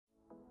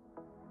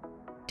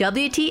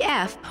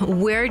WTF,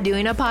 we're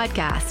doing a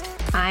podcast.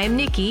 I'm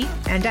Nikki.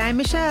 And I'm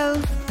Michelle.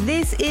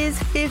 This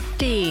is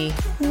 50.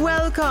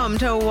 Welcome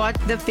to What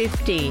the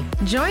 50.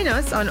 Join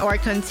us on our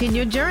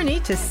continued journey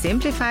to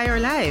simplify our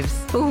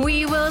lives.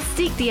 We will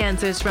seek the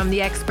answers from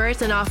the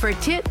experts and offer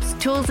tips,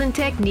 tools, and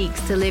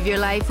techniques to live your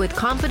life with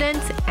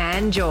confidence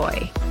and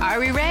joy. Are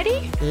we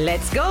ready?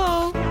 Let's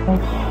go.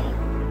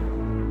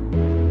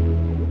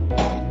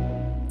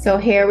 So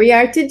here we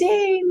are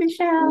today,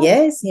 Michelle.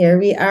 Yes, here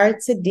we are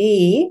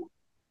today.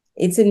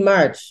 It's in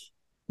March.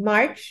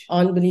 March.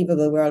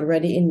 Unbelievable. We're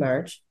already in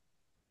March.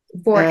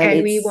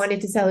 And we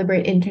wanted to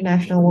celebrate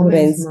International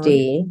Women's Month.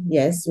 Day.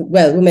 Yes.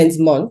 Well, Women's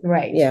Month.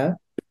 Right. Yeah.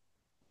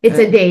 It's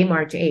a day,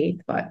 March 8th,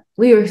 but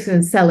we were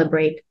going to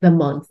celebrate the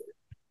month.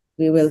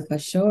 We will for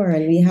sure.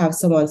 And we have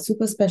someone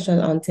super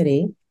special on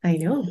today. I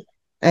know.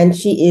 And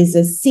she is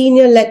a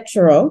senior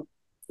lecturer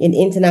in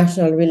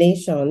international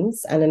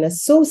relations and an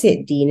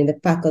associate dean in the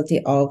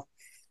Faculty of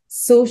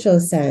Social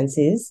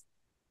Sciences.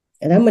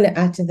 And I'm going to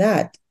add to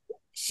that,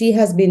 she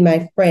has been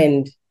my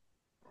friend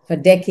for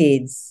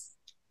decades.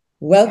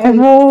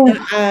 Welcome,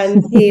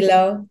 Anne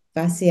Taylor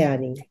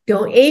Bassiani.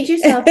 Don't age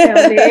yourself,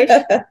 Dominic.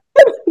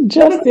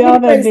 Just the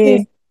other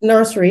day.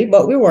 Nursery,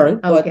 but we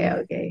weren't.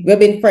 Okay. We've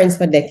been friends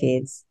for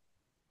decades.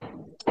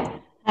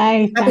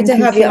 Hi, happy to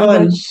have you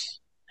on. Much.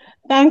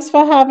 Thanks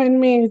for having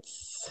me.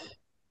 It's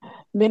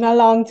been a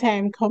long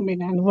time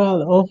coming and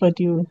well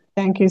overdue.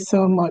 Thank you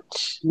so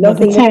much.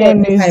 Nothing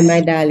time is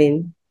my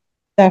darling.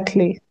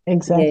 Exactly.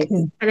 Yes.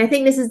 And I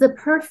think this is the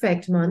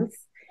perfect month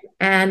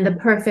and the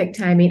perfect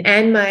timing.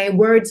 And my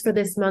words for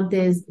this month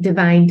is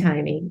divine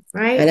timing,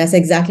 right? And that's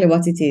exactly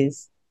what it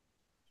is.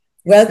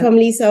 Welcome,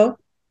 Lisa.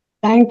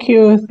 Thank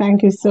you.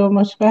 Thank you so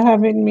much for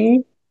having me.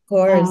 Of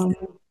course.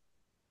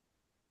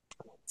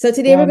 So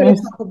today we're going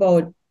to talk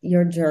about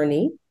your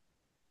journey.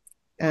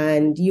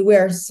 And you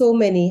wear so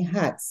many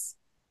hats.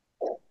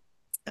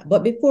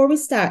 But before we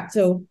start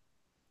to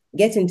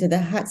get into the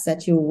hats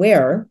that you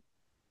wear,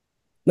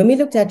 when we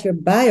looked at your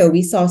bio,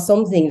 we saw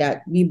something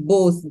that we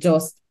both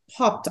just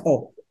popped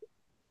up.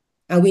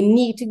 And we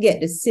need to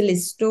get the silly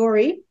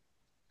story.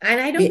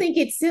 And I don't think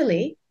it's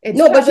silly. It's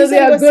but she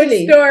said it was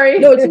silly. Story.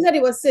 No, she said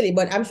it was silly,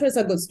 but I'm sure it's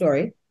a good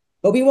story.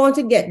 But we want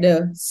to get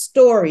the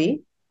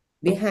story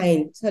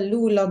behind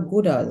Tallulah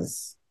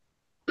Gooders.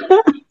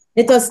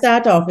 Let us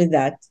start off with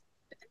that.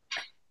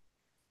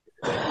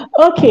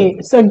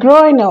 Okay, so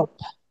growing up,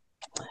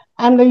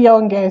 I'm the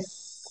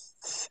youngest-ish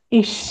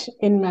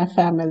in my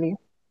family.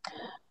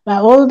 My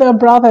older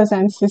brothers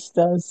and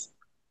sisters,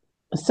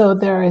 so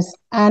there is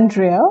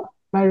Andrea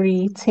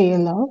Marie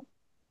Taylor,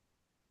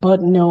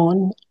 but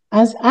known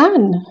as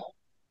Anne.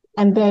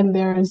 And then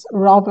there's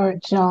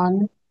Robert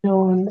John,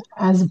 known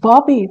as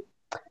Bobby.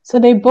 So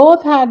they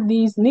both had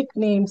these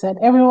nicknames that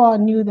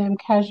everyone knew them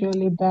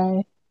casually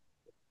by.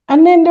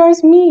 And then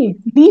there's me,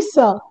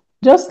 Lisa,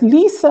 just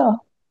Lisa.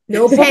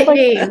 No pet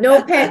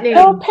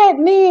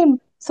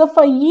name. So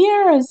for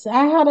years,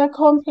 I had a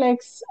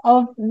complex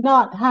of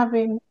not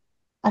having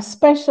a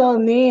special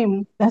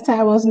name that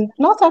I wasn't,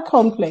 not a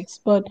complex,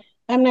 but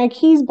I'm like,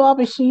 he's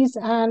Bobby, she's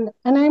Anne,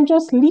 and I'm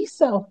just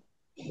Lisa.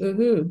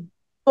 Mm-hmm.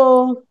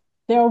 So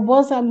there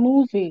was a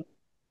movie.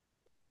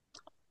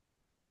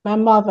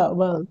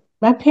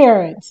 My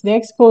parents, they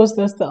exposed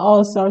us to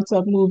all sorts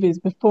of movies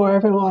before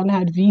everyone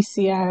had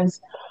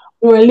VCRs.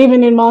 We were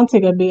living in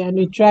Montego Bay and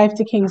we'd drive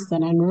to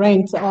Kingston and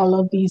rent all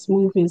of these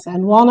movies.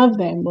 And one of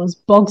them was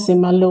Bugsy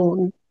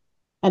Malone.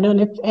 I don't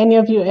know if any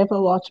of you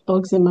ever watched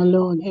Bugsy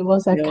Malone. It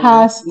was a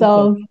cast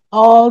of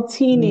all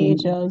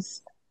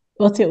teenagers,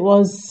 but it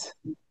was,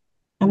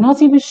 I'm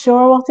not even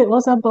sure what it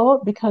was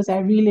about because I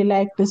really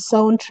liked the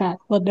soundtrack.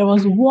 But there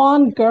was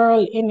one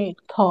girl in it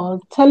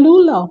called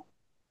Tallulah.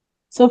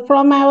 So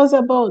from I was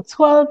about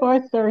 12 or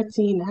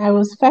 13, I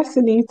was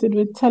fascinated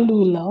with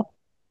Tallulah.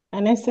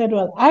 And I said,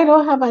 well, I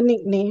don't have a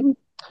nickname,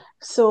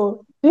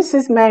 so this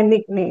is my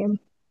nickname.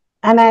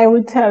 And I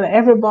would tell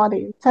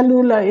everybody,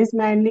 Tallulah is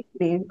my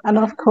nickname. And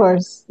of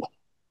course,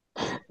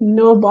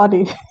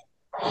 nobody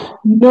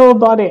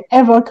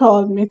ever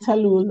called me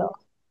Tallulah.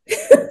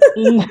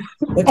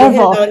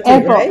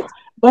 ever. Right?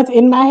 But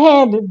in my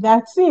head,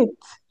 that's it.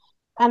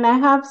 And I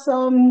have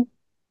some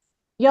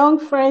young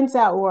friends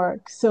at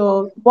work.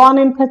 So one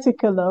in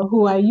particular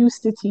who I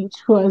used to teach,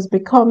 who has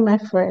become my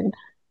friend.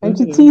 And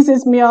she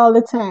teases me all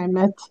the time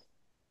that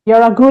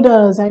you're a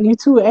Gooders and you're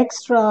too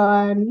extra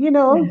and,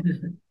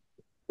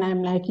 And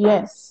I'm like,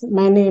 yes,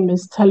 my name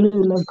is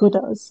Tallulah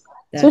Gooders.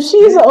 So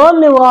she's the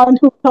only one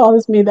who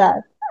calls me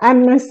that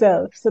and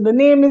myself. So the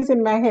name is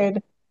in my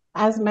head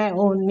as my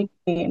own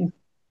nickname.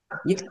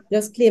 You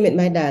just claim it,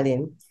 my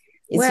darling.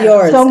 It's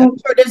yours. I'm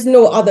sure there's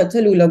no other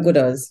Tallulah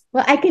Gooders.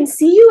 Well, I can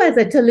see you as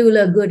a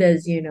Tallulah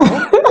Gooders,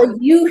 So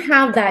you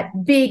have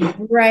that big,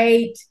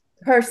 bright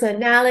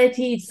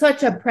personality,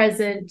 such a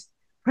presence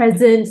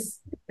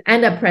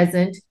and a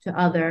present to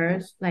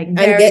others.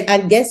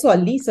 And guess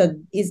what? Lisa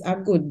is a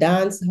good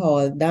dance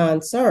hall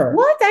dancer.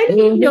 What? I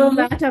didn't know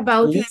that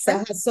about Lisa.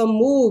 Has some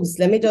moves.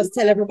 Let me just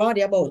tell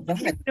everybody about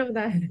that. I know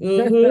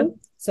that.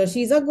 So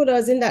she's as good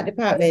as in that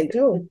department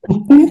too.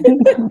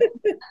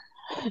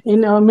 You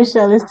know,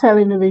 Michelle is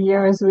telling me the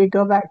years we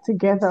go back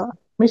together.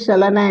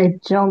 Michelle and I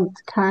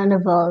jumped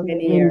carnival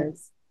Many in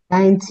years.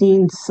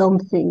 19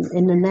 something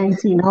in the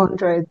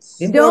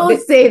 1900s.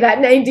 Don't say that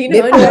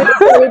 1900.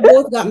 Before we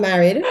both got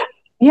married.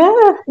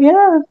 Yeah,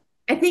 yeah.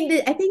 I think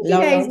you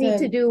Long, guys long need to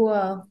time. do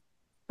a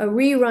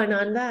rerun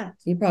on that.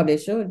 You probably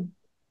should.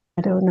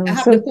 I don't know. I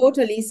have So, the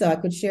photo, Lisa. I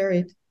could share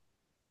it.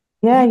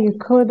 yeah, you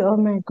could. Oh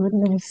my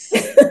goodness.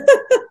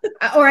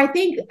 Or I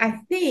think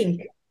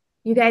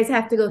you guys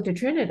have to go to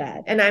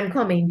Trinidad, and I'm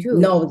coming too.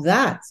 No,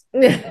 that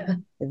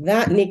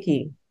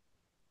Nikki,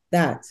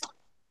 that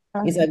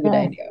is a good Yeah.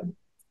 idea.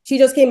 She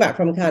just came back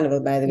from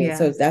Carnival, by the way. Yeah.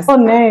 So that's Oh,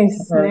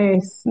 nice, her.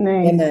 nice, Yeah,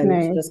 nice,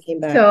 man. She nice. just came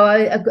back. So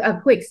a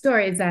quick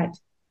story is that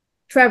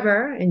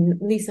Trevor, and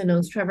Lisa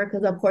knows Trevor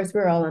because of course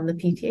we're all on the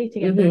PTA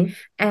together, Mhm.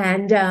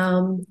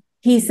 and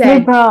he No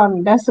said,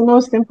 problem. That's the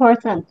most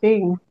important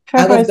thing. I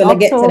Trevor was is gonna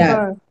get to that.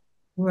 October.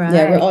 right,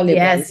 Yeah, we're all yes,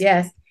 liberals.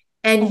 yes.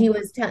 And he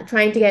was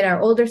trying to get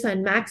our older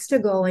son Max to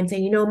go and say,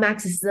 you know,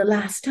 Max, this is the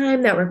last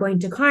time that we're going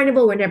to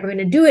Carnival. We're never going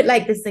to do it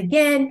like this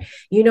again.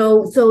 You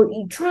know, so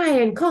you try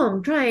and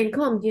come,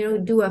 you know,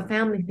 do a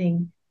family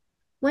thing.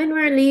 When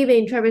we're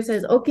leaving, Trevor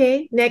says,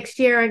 okay, next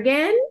year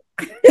again.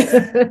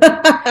 And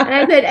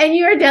I said, and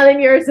you're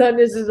telling your son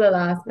this is the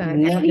last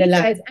time. Not And he the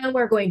last. says, and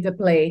we're going to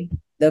play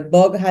The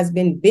bug has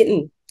been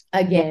bitten.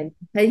 again.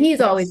 And he's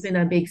always been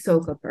a big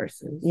soca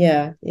person.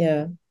 Yeah,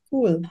 yeah.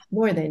 Cool.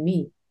 More than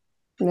me.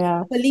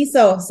 Yeah. So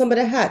Lisa, some of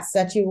the hats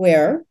that you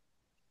wear: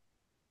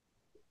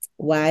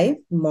 wife,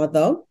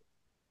 mother,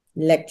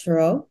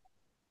 lecturer,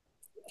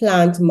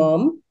 plant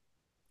mom.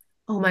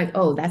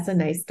 Oh, that's a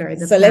nice story.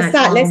 The So let's plant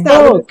start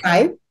mom. with the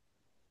wife.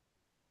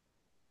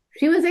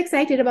 She was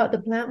excited about the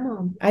plant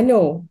mom. I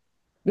know.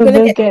 We're So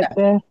gonna we'll get to get that.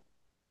 there.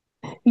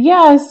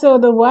 Yeah, so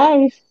the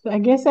wife, I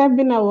guess I've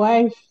been a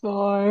wife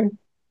for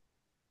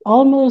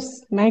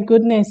almost, my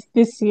goodness,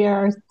 this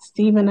year,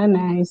 Stephen and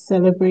I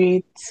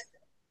celebrate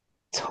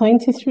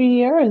 23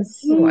 years.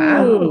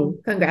 Wow.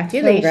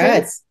 Congratulations.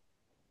 Congrats.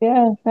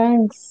 Yeah,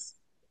 thanks.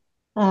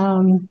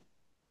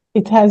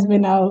 It has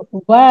been a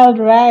wild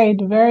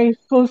ride, very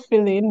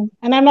fulfilling.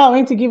 And I'm not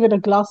going to give it a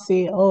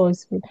glossy,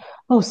 it's been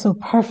so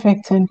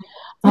perfect, and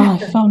I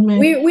found my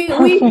We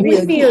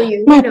perfect feel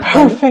you. my We know.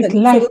 perfect Lisa,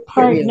 life let's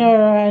get real.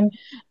 partner,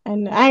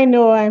 and I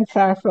know I'm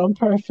far from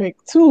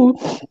perfect too.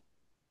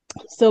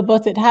 So,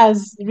 but it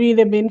has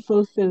really been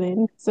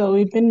fulfilling. So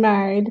we've been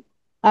married.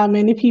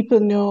 Many people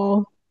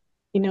know,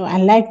 I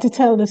like to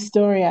tell the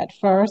story at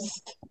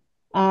first,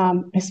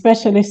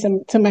 especially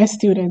to my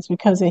students,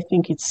 because I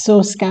think it's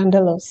so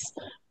scandalous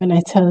when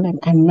I tell them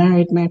I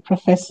married my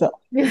professor.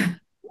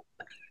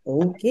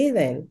 Okay,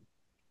 then.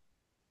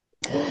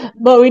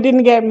 But we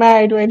didn't get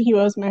married when he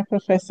was my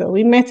professor.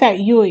 We met at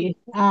UWI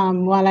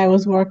while I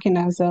was working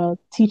as a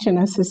teaching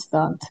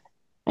assistant,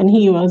 and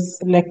he was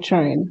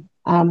lecturing.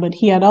 But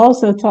he had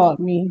also taught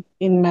me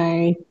in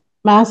my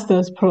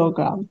master's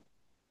program.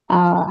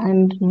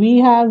 And we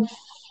have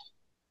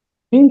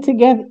been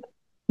together.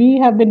 We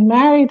have been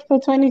married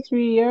for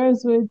 23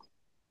 years with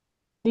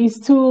these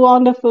two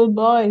wonderful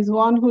boys.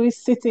 One who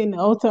is sitting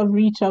out of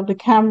reach of the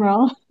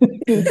camera,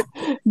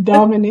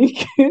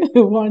 Dominic,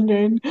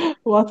 wondering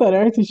what on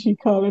earth is she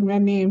calling my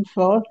name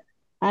for,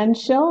 and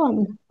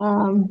Sean.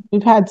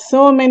 We've had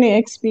so many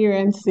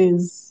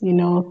experiences,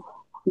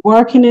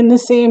 working in the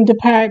same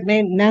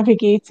department,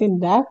 navigating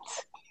that.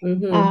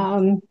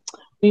 Mm-hmm.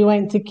 We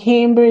went to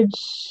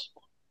Cambridge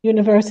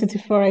University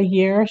for a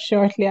year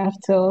shortly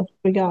after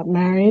we got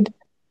married.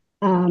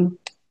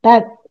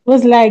 That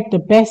was like the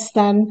best,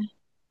 and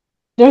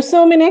there's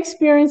so many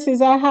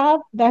experiences I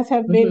have that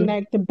have been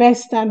like the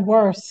best and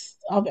worst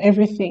of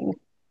everything.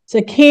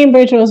 So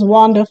Cambridge was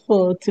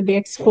wonderful to be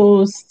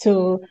exposed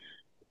to,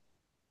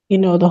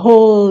 the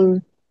whole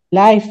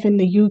life in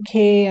the UK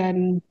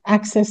and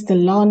access to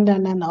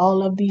London and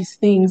all of these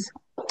things.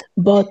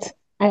 But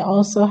I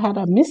also had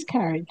a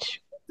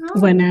miscarriage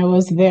when I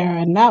was there,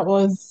 and that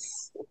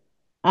was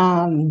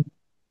a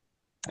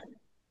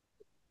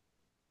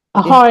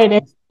hard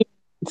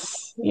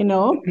experience,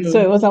 So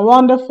it was a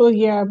wonderful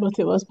year, but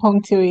it was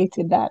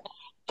punctuated that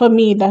for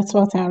me, that's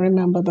what I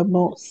remember the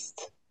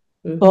most.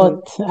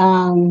 But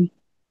I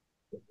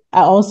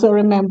also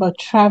remember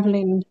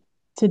traveling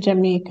to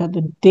Jamaica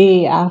the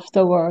day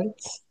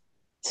afterwards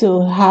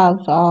to have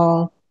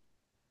an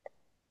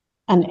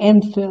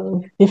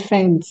MPhil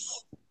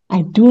defense.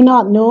 I do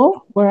not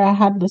know where I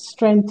had the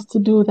strength to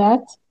do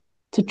that,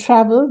 to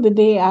travel the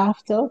day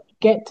after,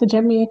 get to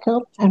Jamaica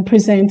and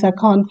present a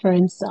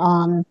conference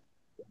on,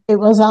 it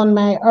was on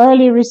my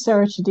early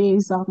research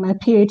days of my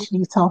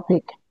PhD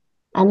topic.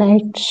 And I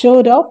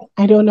showed up.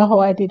 I don't know how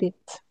I did it.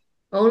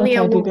 Only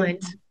a woman.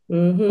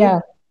 Yeah.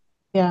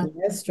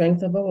 The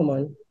strength of a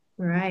woman.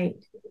 Right.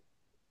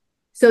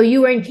 So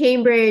you were in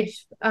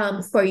Cambridge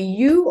for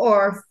you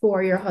or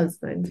for your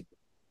husband?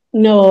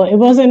 No, it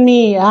wasn't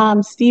me.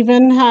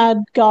 Stephen had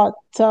got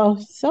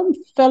some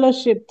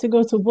fellowship to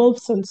go to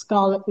Wolfson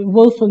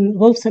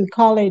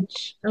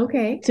College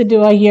Okay. to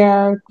do a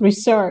year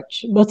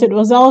research, but it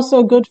was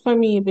also good for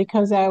me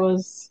because I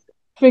was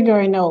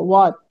figuring out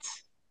what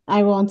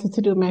I wanted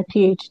to do my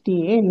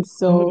PhD in.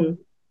 So Mm-hmm.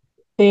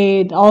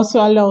 they also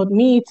allowed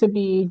me to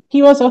be,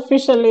 he was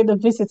officially the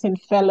visiting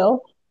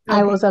fellow.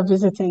 I Okay. was a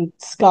visiting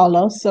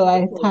scholar, so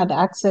I Cool. had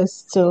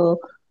access to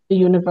the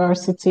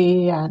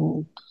university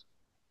and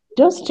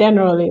just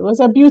generally, it was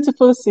a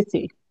beautiful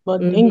city,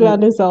 but Mm-hmm.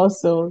 England is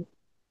also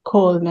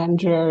cold and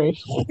dreary.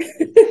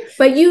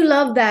 But you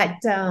love that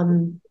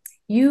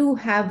you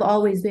have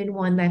always been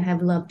one that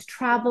have loved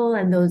travel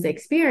and those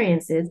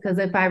experiences. Because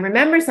if I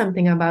remember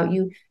something about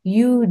you,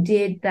 you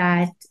did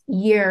that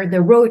year,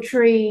 the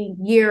Rotary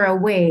year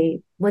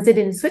away. Was it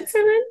in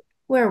Switzerland?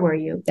 Where were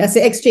you? That's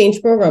the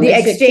exchange program. The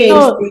It's the exchange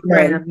exchange So,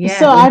 program. program.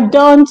 so Yes. I've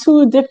done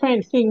two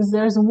different things.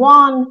 There's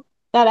one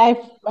that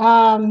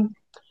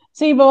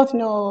so you both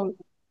know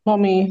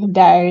mommy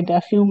died a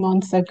few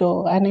months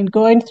ago, and in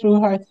going through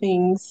her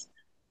things,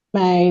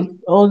 my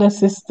older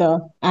sister,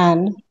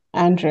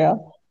 Andrea,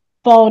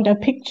 found a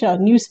picture,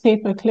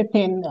 newspaper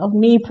clipping of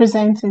me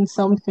presenting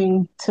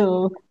something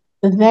to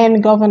the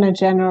then Governor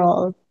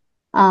General.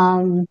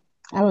 Um,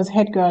 I was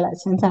head girl at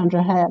St.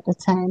 Andrew High at the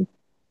time.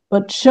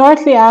 But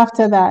shortly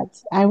after that,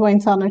 I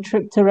went on a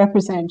trip to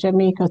represent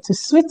Jamaica to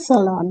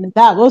Switzerland.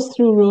 That was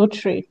through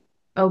Rotary.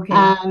 Okay.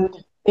 And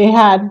they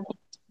had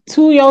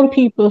two young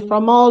people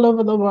from all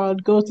over the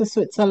world go to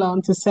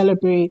Switzerland to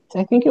celebrate,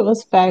 I think it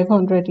was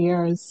 500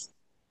 years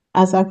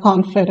as a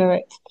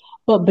Confederate.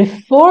 But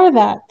before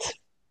that,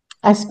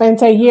 I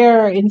spent a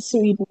year in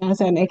Sweden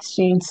as an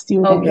exchange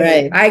student.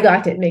 Okay. Right. I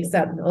got it mixed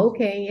up.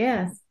 Okay.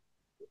 Yes.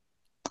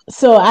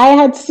 So I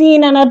had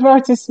seen an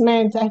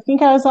advertisement. I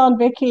think I was on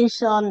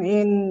vacation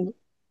in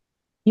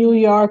New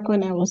York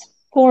when I was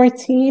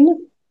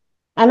 14,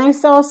 and I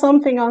saw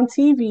something on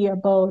TV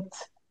about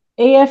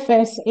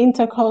AFS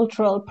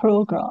intercultural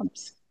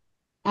programs,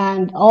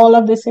 and all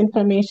of this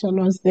information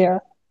was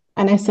there.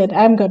 And I said,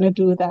 I'm going to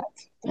do that.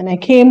 And I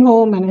came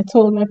home and I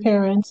told my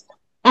parents,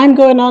 I'm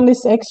going on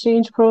this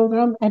exchange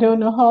program. I don't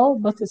know how,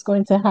 but it's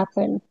going to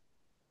happen.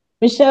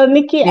 Michelle,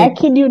 Nikki, I Yeah.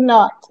 kid you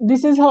not.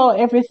 This is how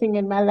everything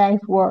in my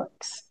life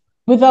works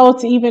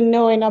without even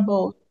knowing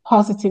about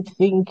positive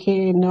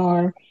thinking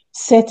or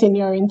setting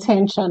your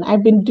intention.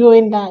 I've been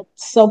doing that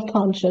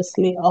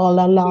subconsciously all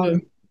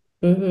along.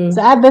 So Mm-hmm.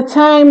 at the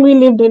time, we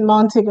lived in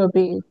Montego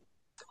Bay,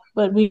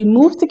 but we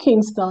moved to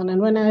Kingston. And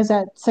when I was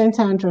at St.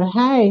 Andrew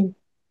High,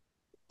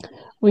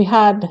 we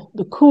had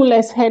the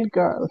coolest head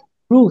girl,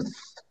 Ruth.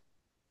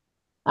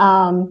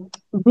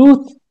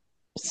 Ruth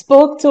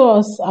spoke to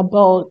us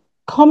about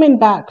coming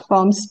back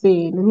from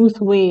Spain. Ruth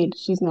Wade,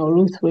 she's now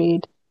Ruth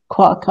Wade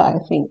Quaka, I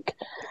think.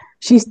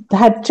 She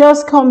had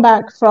just come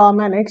back from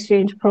an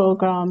exchange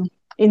program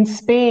in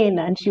Spain,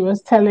 and she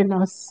was telling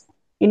us,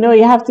 you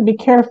have to be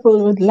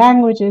careful with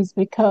languages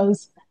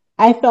because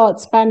I thought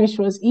Spanish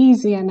was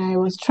easy, and I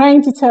was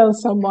trying to tell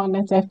someone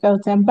that I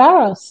felt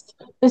embarrassed.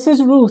 This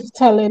is Ruth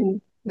telling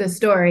The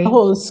story.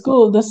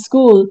 the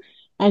school,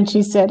 and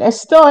she said,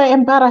 Estoy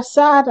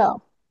embarazada,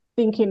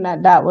 thinking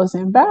that that was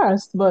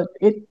embarrassed, but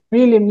it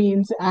really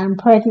means I'm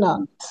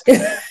pregnant.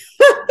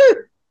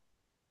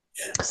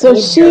 So Oh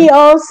she dear.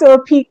 also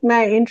piqued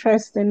my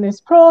interest in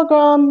this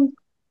program.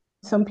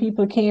 Some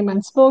people came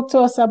and spoke to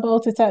us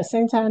about it at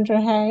St.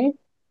 Andrew High.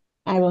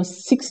 I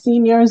was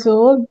 16 years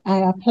old. I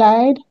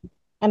applied,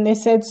 and they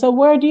said, so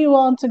where do you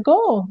want to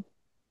go?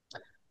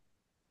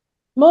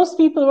 Most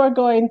people were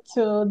going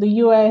to the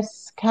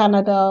US,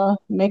 Canada,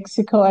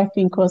 Mexico, I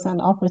think was an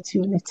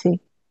opportunity.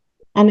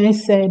 And I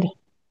said,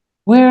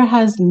 where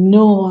has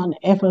no one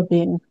ever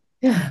been?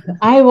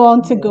 I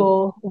want to Yeah.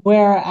 go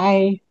where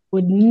I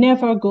would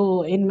never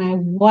go in my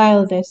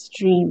wildest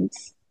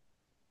dreams.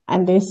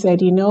 And they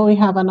said, we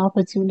have an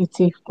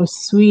opportunity for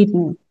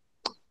Sweden.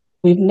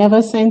 We've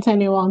never sent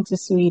anyone to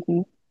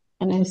Sweden.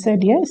 And I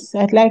said, yes,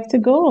 I'd like to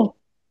go.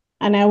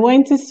 And I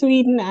went to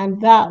Sweden, and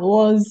that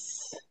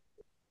was,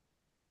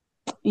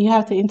 you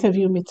have to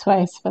interview me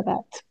twice for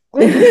that.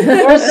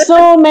 There are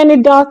so many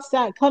dots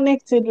that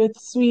connected with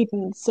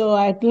Sweden. So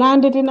I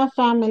landed in a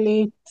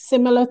family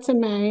similar to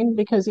mine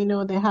because,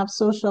 they have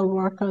social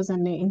workers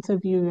and they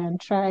interview you and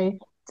try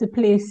to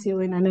place you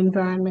in an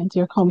environment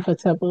you're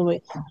comfortable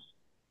with.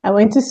 I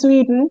went to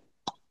Sweden,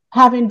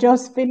 having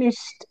just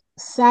finished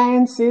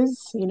sciences.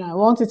 I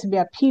wanted to be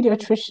a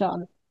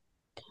pediatrician.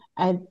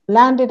 I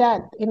landed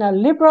in a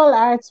liberal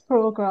arts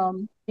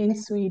program in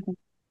Sweden,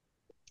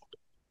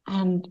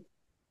 and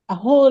a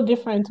whole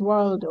different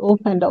world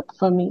opened up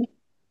for me.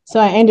 So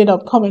I ended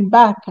up coming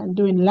back and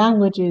doing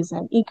languages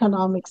and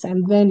economics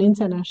and then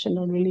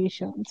international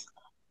relations.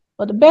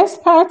 But the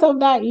best part of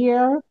that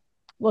year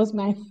was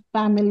my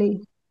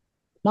family.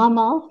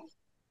 Mama,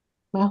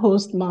 my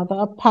host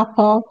mother,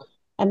 Papa,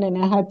 and then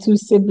I had two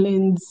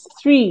siblings,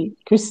 three.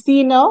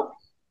 Christina,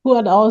 who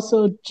had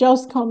also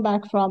just come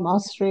back from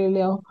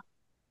Australia,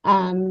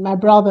 and my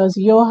brothers,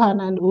 Johan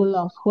and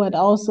Olaf, who had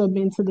also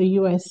been to the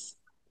US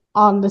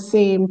on the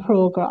same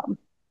program.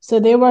 So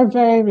they were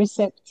very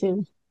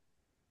receptive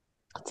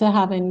to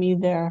having me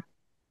there.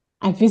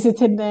 I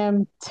visited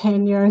them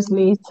 10 years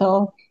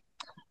later.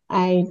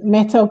 I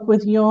met up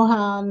with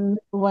Johan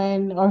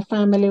when our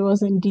family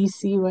was in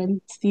DC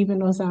when Stephen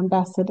was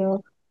ambassador.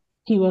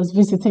 He was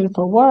visiting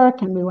for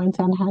work and we went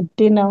and had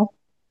dinner.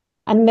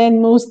 And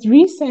then most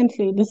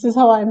recently, this is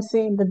how I'm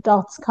saying the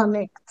dots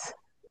connect.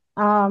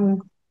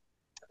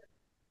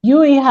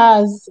 UWI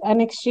has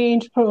an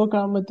exchange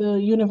program with the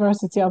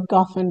University of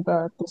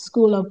Gothenburg, the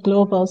School of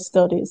Global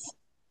Studies.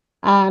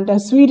 And a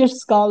Swedish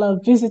scholar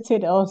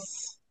visited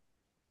us,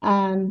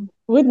 and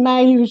with my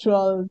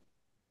usual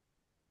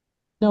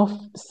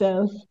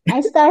self,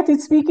 I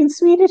started speaking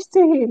Swedish to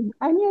him.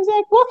 And he was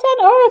like, "What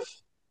on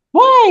earth?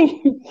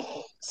 Why?"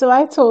 So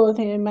I told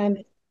him,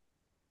 and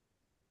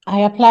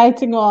I applied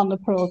to go on the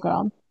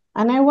program.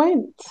 And I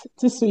went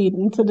to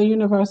Sweden, to the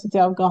University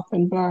of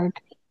Gothenburg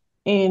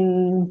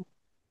in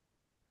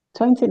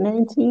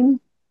 2019.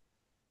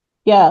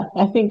 Yeah,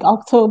 I think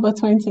October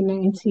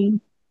 2019.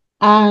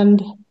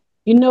 And,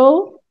 you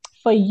know,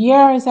 for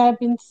years I've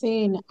been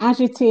saying,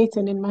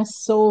 agitating in my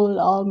soul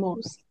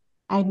almost,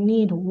 I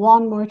need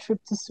one more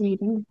trip to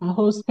Sweden. My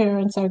host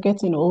parents are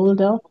getting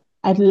older.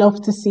 I'd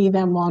love to see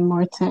them one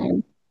more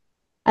time.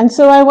 And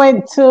so I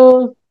went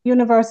to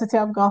University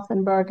of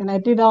Gothenburg and I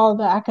did all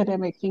the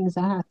academic things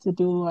I had to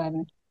do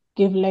and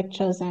give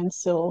lectures and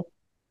so.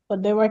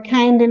 But they were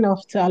kind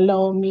enough to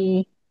allow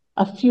me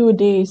a few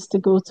days to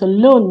go to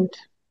Lund,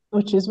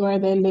 which is where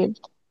they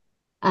lived.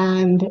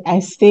 And I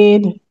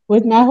stayed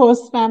with my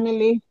host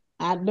family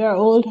at their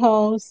old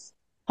house,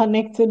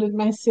 connected with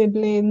my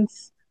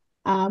siblings.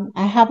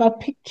 I have a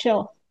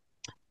picture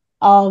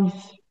of,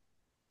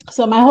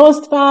 so my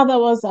host father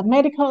was a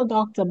medical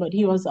doctor, but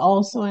he was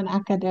also an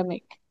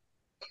academic.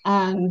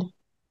 And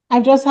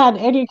I've just had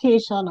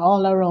education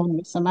all around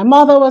me. So my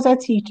mother was a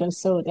teacher,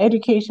 so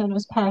education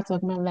was part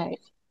of my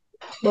life.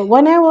 But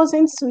when I was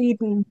in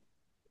Sweden,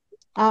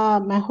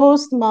 my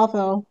host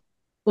mother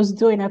was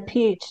doing a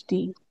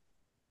PhD.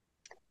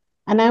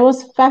 And I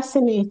was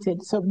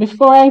fascinated. So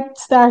before I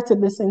started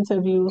this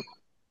interview,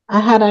 I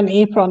had an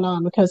apron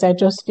on because I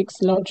just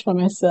fixed lunch for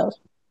myself.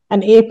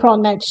 An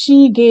apron that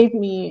she gave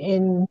me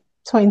in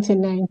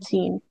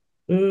 2019.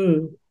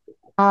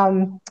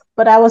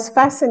 But I was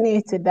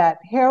fascinated that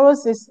here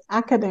was this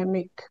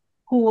academic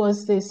who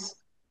was this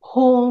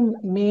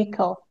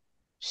homemaker.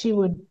 She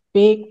would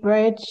bake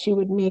bread. She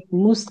would make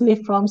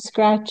muesli from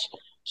scratch.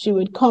 She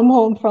would come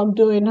home from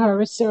doing her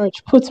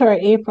research, put her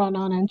apron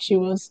on, and she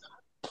was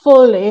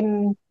full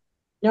in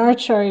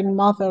nurturing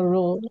mother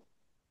role.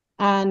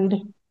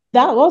 And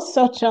that was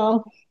such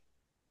a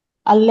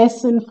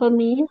lesson for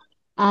me.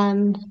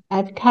 And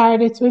I've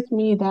carried it with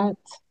me that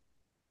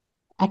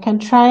I can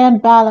try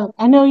and balance.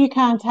 I know you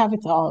can't have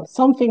it all.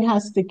 Something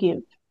has to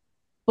give.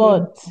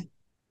 But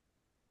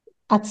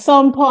at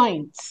some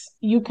point,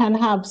 you can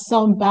have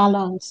some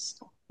balance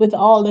with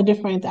all the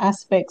different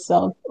aspects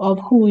of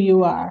who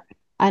you are.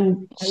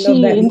 And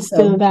she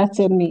instilled that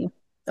in me.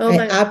 Oh,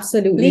 I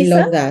absolutely Lisa,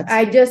 love that.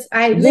 I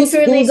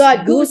literally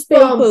got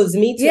goosebumps.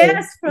 Me too.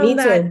 Yes, from me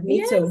that. Too.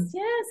 Me too.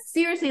 Yes,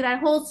 seriously, that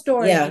whole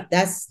story. Yeah,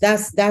 that's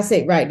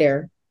it right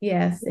there.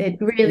 Yes, it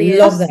really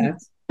love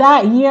is.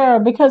 that year,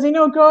 because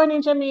growing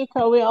in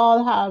Jamaica, we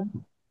all have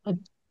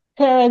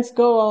parents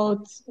go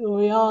out.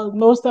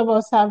 Most of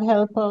us have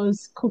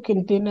helpers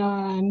cooking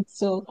dinner, and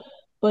so.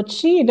 But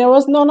there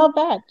was none of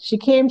that. She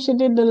came, she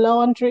did the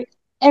laundry,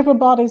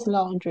 everybody's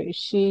laundry.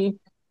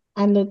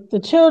 And the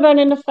children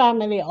in the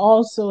family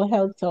also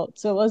helped out.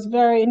 So it was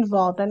very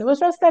involved. And it was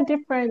just a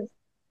different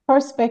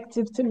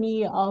perspective to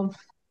me of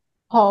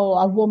how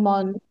a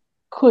woman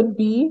could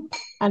be.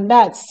 And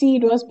that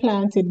seed was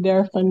planted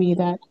there for me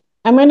that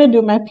I'm going to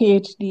do my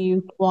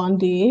PhD one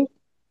day.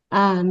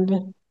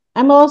 And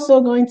I'm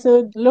also going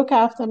to look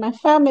after my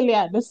family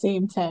at the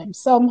same time,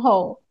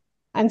 somehow.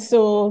 And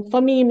so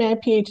for me, my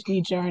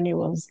PhD journey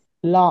was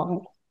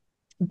long,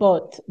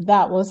 but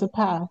that was a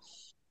path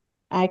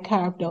I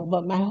carved out.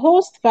 But my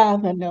host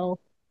father, no,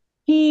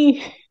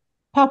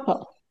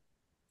 Papa.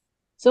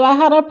 So I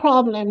had a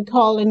problem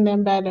calling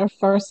them by their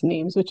first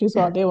names, which is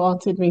what they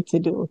wanted me to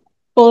do.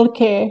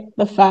 Folke,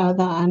 the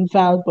father, and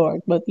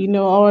Valborg. But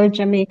our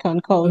Jamaican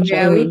culture.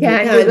 Yeah, we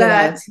can't do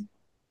that.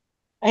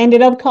 I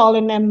ended up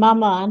calling them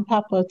Mama and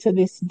Papa to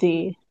this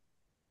day.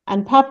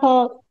 And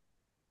Papa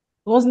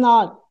was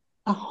not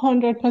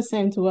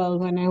 100% well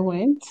when I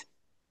went.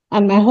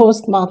 And my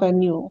host mother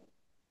knew.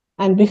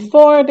 And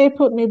before they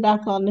put me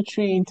back on the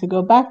train to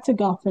go back to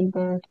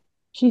Gothenburg,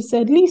 she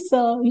said,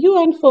 Lisa,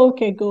 you and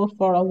Folke go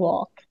for a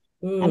walk.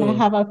 And I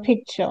have a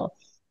picture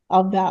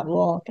of that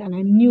walk. And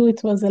I knew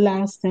it was the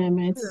last time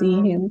I'd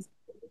see him.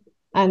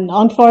 And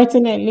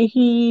unfortunately,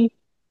 he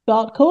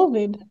got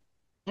COVID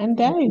and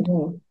died.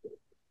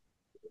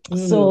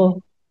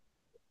 So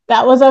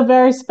that was a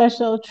very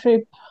special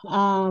trip.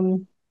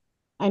 And,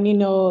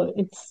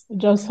 it's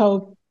just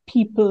how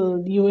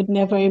people you would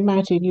never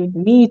imagine you'd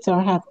meet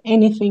or have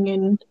anything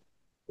in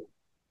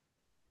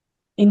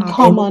in in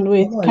common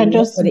with can common,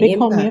 yes, for just the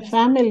become your impact.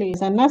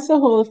 families. And that's the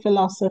whole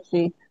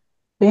philosophy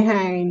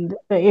behind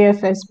the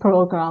AFS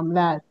program,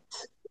 that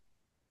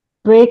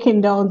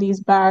breaking down these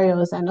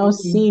barriers and us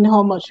Mhm. seeing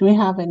how much we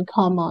have in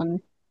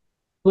common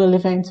will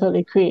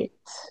eventually create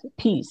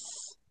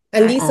peace.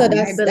 And I, Lisa, I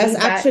that's believe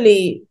that.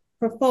 actually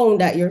profound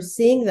that you're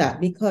saying that,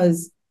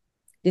 because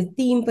the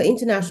theme for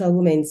International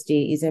Women's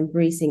Day is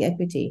embracing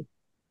equity.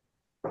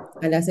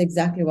 And that's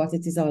exactly what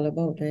it is all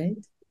about, right?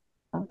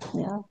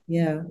 Yeah.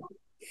 Yeah.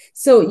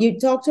 So you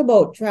talked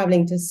about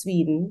traveling to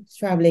Sweden,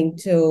 traveling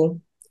to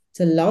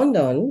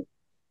London.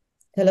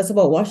 Tell us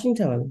about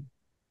Washington.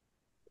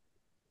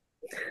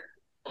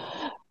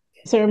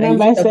 So And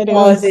remember I Lisa said it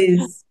was,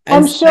 pauses and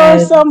I'm sure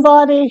stands.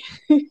 somebody,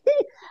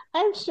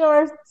 I'm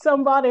sure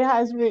somebody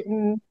has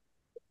written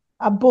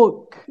a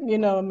book,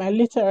 my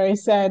literary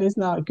side is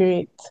not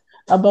great,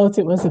 about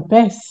it was the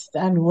best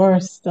and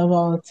worst of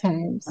all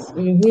times.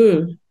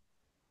 Mm-hmm.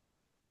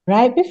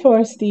 Right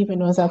before Stephen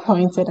was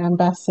appointed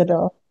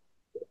ambassador,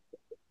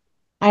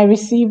 I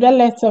received a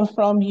letter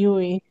from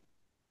UA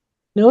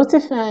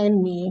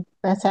notifying me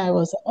that I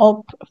was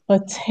up for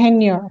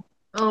tenure,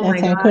 Oh my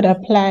that I could gosh.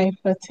 apply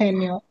for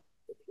tenure.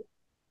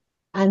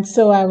 And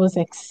so I was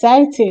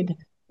excited.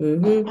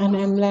 Mm-hmm. And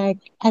I'm like,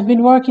 I've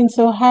been working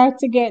so hard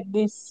to get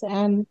this.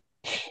 And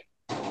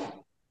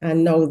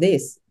And now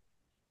this.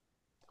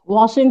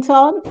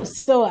 Washington.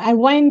 So I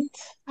went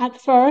at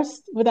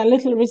first with a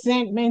little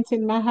resentment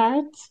in my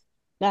heart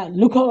that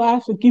look how I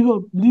have to give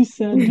up this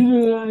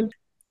and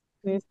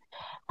this.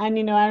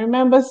 And I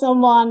remember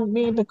someone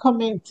made the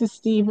comment to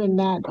Stephen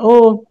that,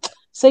 oh,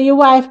 so your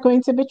wife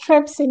going to be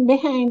traipsing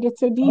behind you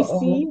to Uh-oh.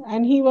 DC?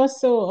 And he was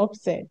so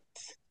upset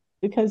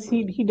because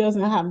he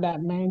doesn't have that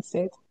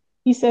mindset.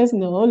 He says,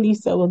 no,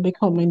 Lisa will be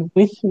coming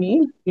with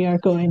me. We are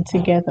going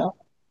together.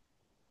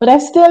 But I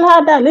still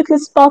had that little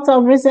spot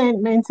of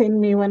resentment in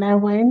me when I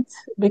went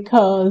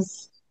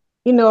because,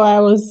 I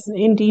was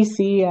in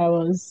DC, I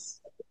was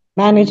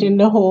managing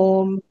the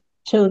home,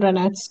 children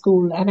at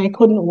school, and I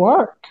couldn't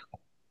work.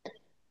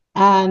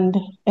 And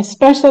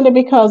especially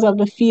because of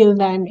the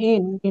field I'm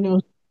in,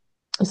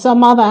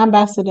 some other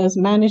ambassadors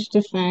manage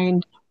to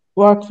find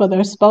work for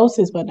their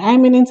spouses, but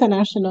I'm in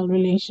international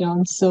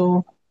relations.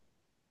 So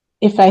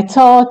if I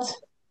thought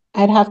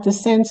I'd have to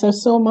censor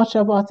so much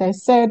of what I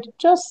said,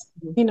 just,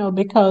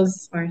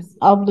 because Of course.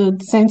 of the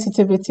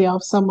sensitivity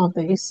of some of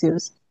the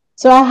issues.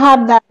 So I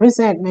had that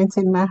resentment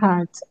in my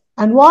heart.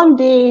 And one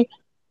day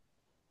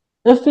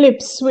the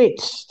flip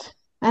switched.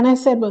 And I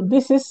said, but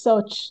this is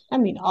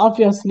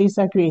obviously it's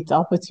a great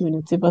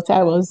opportunity, but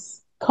I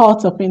was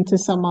caught up into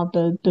some of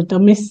the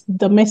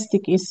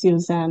domestic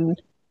issues and,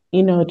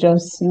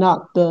 just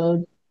not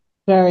the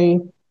very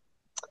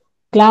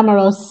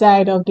glamorous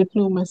side of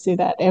diplomacy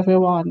that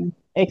everyone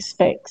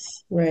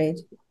expects. Right.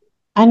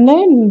 And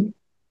then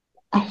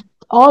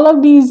all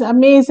of these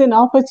amazing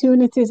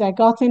opportunities, I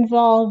got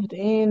involved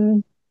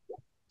in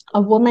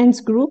a women's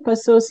group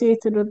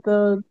associated with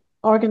the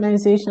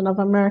Organization of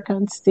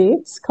American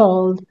States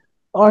called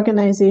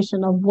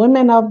Organization of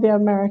Women of the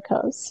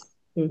Americas.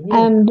 Mm-hmm.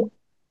 And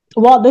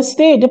what the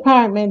State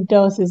Department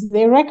does is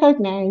they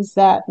recognize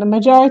that the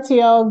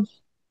majority of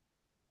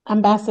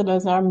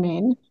ambassadors are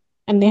men,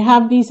 and they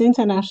have these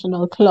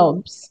international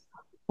clubs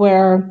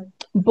where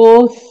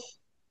both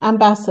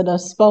ambassador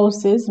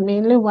spouses,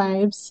 mainly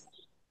wives,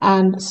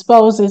 and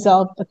spouses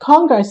of the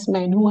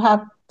congressmen who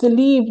have to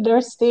leave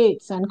their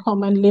states and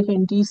come and live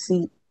in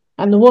DC.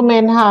 And the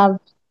women have,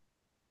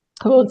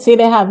 I would say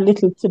they have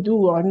little to do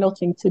or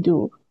nothing to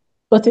do,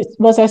 but it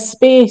was a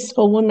space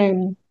for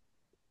women,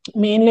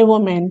 mainly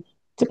women,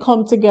 to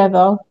come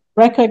together,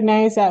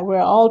 recognize that we're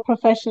all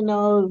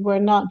professional, we're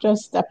not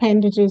just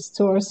appendages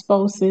to our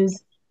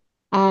spouses.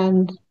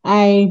 And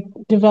I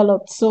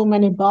developed so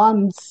many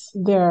bonds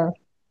there.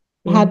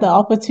 I had the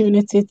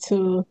opportunity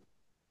to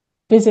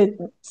visit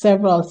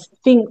several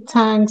think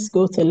tanks,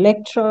 go to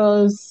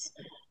lectures,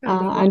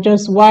 and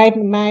just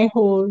widen my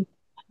whole.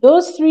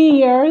 Those 3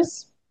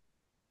 years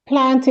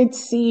planted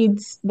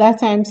seeds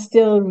that I'm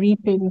still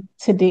reaping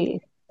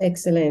today.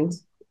 Excellent.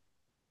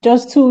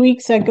 Just 2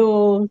 weeks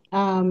ago,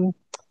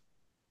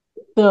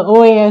 the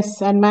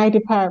OAS and my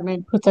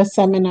department put a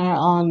seminar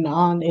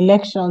on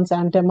elections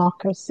and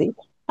democracy.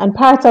 And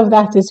part of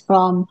that is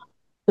from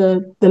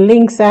the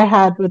links I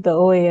had with the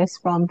OAS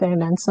from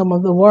then and some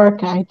of the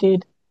work I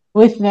did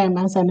with them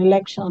as an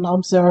election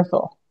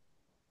observer,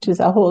 which is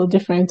a whole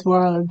different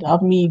world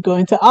of me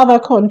going to other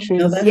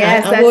countries. Another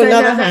Yes, hat. that's Another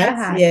another hat.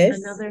 hat. Yes.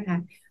 Another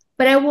hat.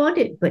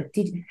 But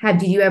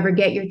did you ever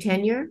get your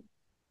tenure?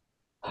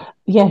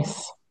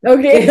 Yes.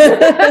 Okay.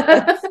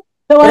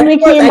 So when we Of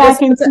course, came I back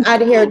just in want to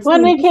add here too,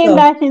 when we came Lisa.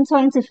 back in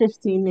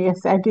 2015,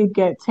 yes, I did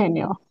get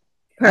tenure.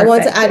 I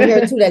want to Perfect. add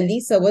here too that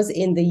Lisa was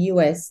in the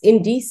US,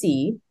 in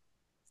DC,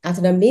 at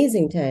an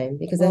amazing time,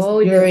 because that's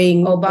Oh,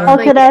 during Obama. How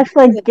could I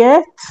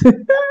forget?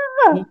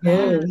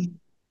 Mhm.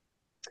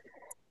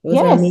 It was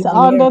an Yes, amazing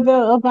under year.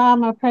 the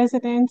Obama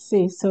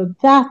presidency. So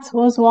that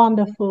was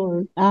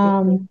wonderful.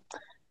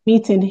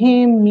 Meeting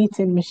him,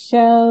 meeting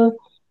Michelle,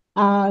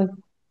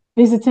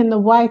 visiting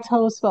the White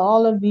House for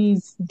all of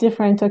these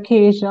different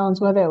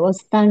occasions, whether it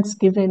was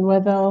Thanksgiving,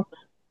 whether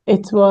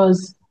it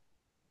was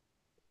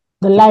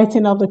the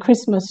lighting of the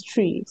Christmas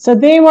tree. So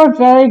they were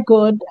very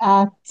good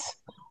at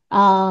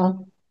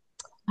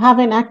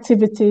having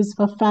activities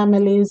for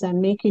families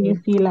and making you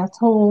feel at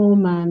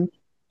home, and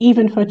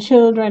even for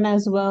children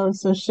as well.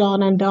 So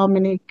Sean and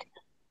Dominic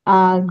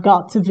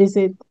got to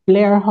visit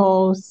Blair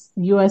House,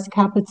 US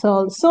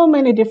Capitol, so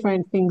many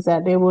different things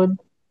that they would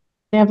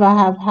never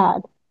have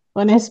had.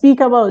 When I speak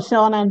about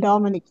Sean and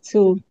Dominic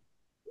too,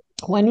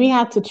 when we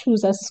had to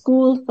choose a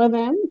school for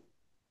them,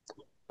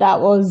 that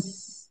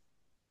was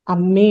a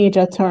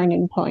major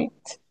turning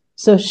point.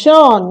 So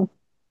Sean,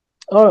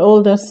 our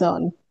older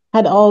son,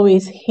 had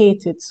always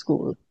hated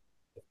school.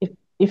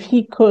 If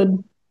he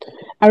could,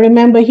 I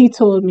remember he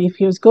told me if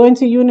he was going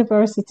to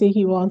university,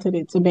 he wanted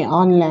it to be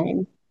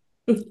online.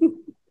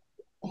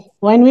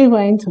 When we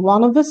went to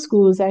one of the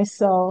schools, I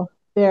saw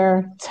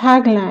their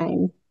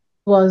tagline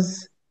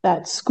was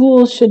that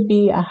school should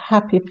be a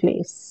happy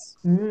place.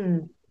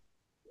 Mm.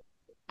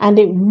 And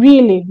it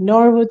really,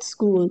 Norwood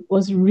School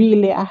was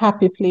really a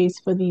happy place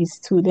for these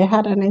two. They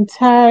had an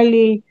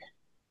entirely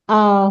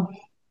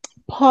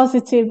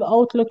positive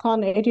outlook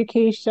on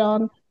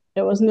education.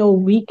 There was no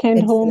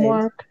weekend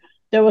homework.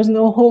 There was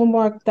no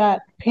homework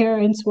that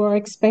parents were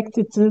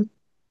expected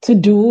to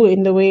do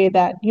in the way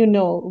that,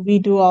 we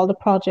do all the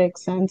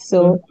projects. And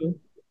so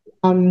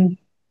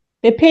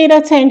they paid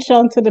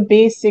attention to the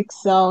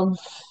basics of,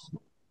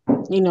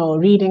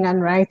 reading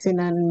and writing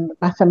and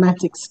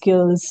mathematics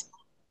skills.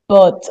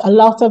 But a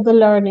lot of the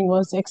learning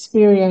was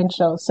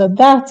experiential. So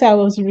that I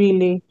was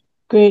really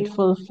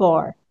grateful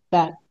for,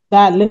 that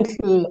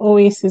little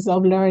oasis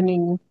of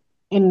learning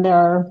in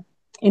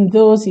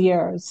those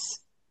years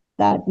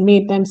that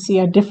made them see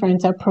a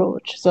different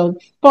approach. So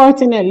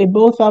fortunately,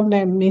 both of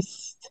them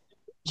missed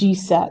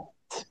GSAT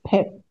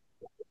PEP,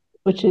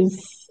 which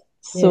is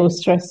so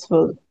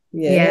stressful.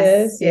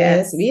 Yes,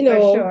 we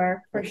know.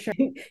 For sure.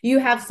 You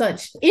have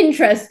such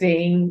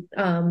interesting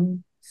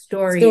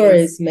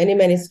stories,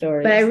 many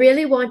stories. But I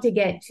really want to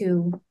get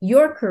to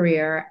your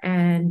career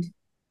and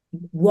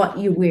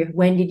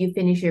when did you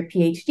finish your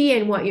PhD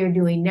and what you're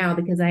doing now,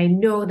 because I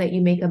know that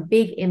you make a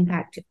big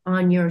impact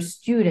on your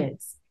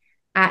students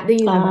at the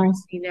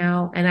university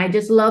now, and I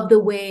just love the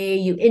way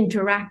you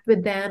interact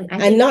with them.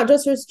 And not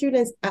just your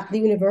students at the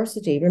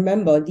university.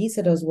 Remember,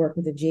 Lisa does work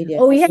with the JDF.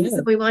 Oh yes,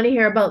 we want to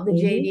hear about the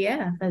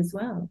JDF as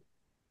well.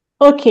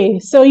 Okay,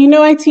 so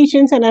I teach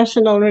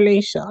international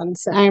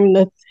relations. I'm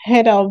the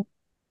head of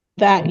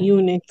that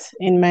unit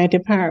in my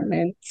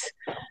department.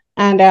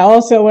 And I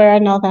also wear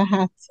another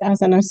hat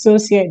as an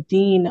associate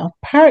dean of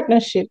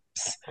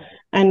partnerships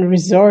and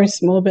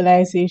resource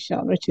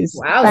mobilization, which is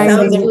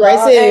sounds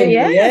impressive.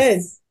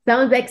 Yes.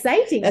 Sounds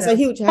exciting. That's a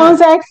huge hat. Sounds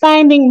like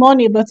finding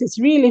money, but it's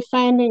really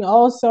finding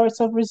all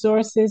sorts of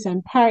resources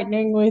and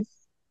partnering with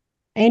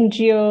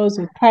NGOs,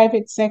 with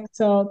private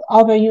sector,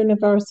 other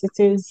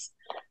universities.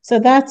 So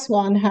that's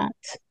one hat.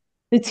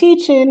 The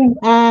teaching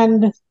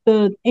and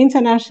the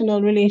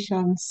international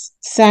relations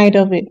side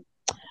of it.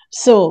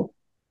 So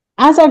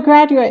as a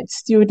graduate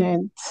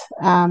student,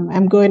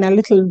 I'm going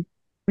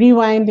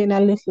rewinding a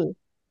little.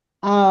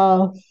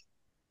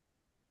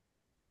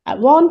 At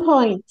one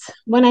point,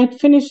 when I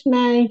finished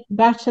my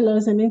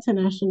bachelor's in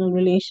international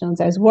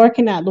relations, I was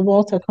working at the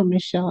Water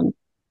Commission,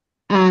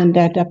 and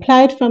I'd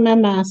applied for my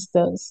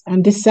master's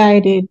and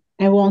decided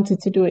I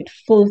wanted to do it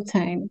full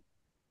time.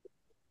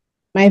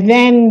 My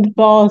then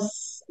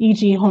boss,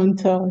 E.G.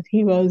 Hunter,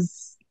 he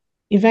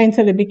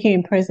eventually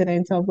became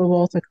president of the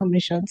Water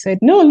Commission, said,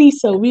 "No,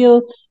 Lisa,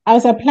 I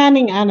was a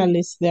planning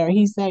analyst there."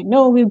 He's like,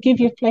 "No, we'll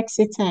give you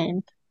flexi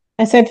time."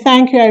 I said,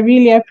 "Thank you, I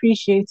really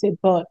appreciate it,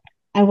 but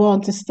I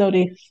want to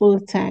study full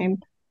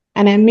time."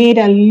 And I made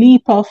a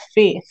leap of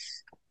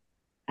faith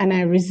and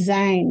I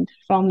resigned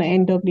from the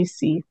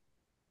NWC.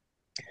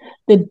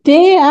 The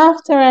day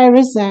after I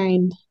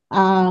resigned,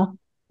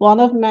 one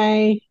of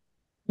my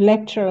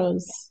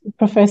lecturers,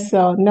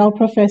 Professor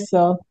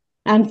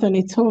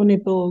Anthony Tony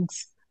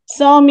Bogues,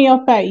 saw me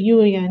up at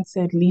UWI and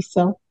said,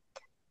 "Lisa,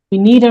 we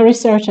need a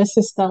research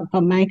assistant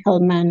for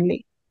Michael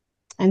Manley."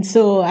 And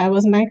so I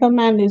was Michael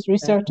Manley's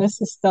research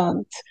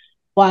assistant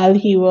while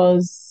he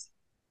was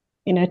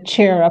in a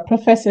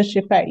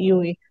professorship at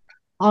UWI,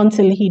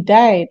 until he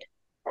died.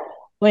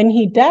 When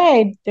he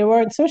died, they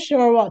weren't so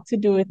sure what to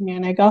do with me,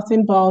 and I got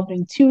involved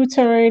in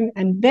tutoring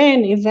and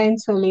then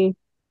eventually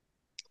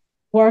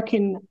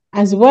working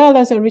as well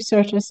as a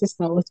research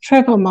assistant with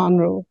Trevor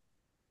Monroe.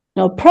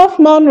 Now, Prof.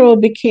 Monroe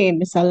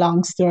it's a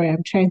long story,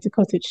 I'm trying to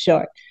cut it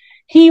short.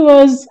 He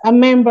was a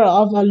member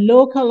of a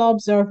local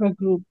observer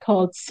group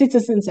called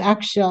Citizens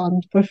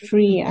Action for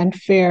Free and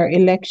Fair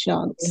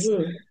Elections.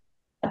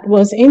 That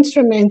was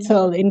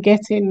instrumental in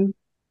getting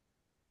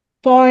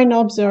foreign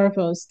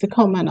observers to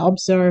come and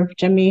observe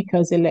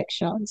Jamaica's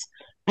elections.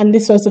 And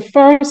this was the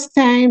first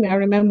time, I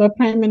remember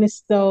Prime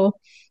Minister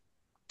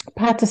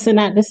Patterson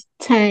at this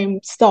time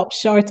stopped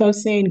short of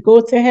saying,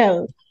 "Go to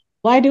hell.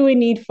 Why do we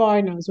need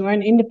foreigners? We're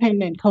an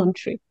independent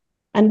country."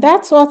 And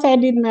that's what I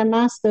did my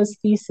master's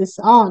thesis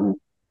on,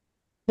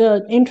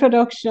 the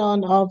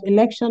introduction of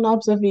election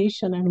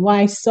observation and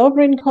why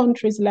sovereign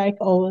countries like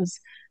ours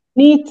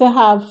need to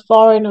have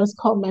foreigners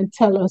come and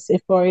tell us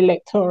if our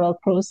electoral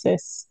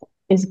process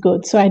is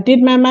good. So I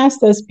did my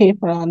master's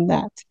paper on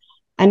that.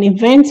 And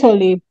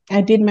eventually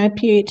I did my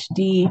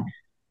PhD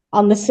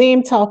on the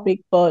same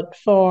topic, but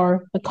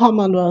for the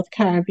Commonwealth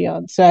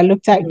Caribbean. So I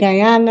looked at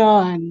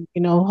Guyana and,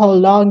 how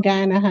long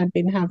Guyana had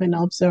been having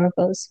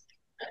observers.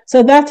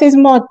 So that is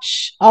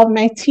much of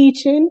my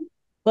teaching,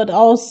 but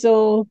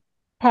also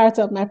part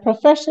of my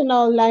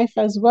professional life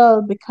as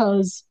well,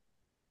 because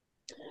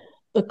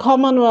the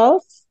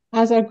Commonwealth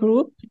as a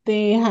group,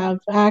 they have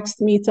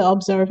asked me to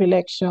observe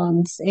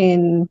elections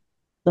in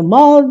the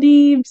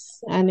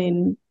Maldives and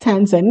in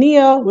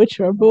Tanzania, which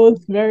were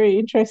both very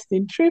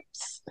interesting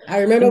trips. I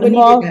remember when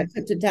you did that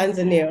trip to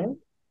Tanzania.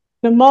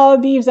 The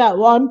Maldives, at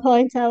one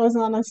point, I was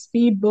on a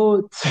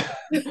speedboat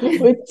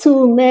with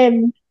two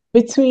men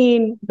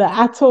between the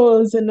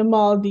atolls in the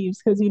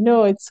Maldives, because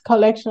it's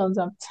collections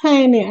of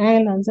tiny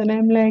islands. And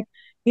I'm like,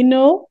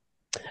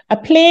 a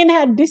plane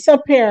had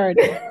disappeared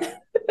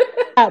at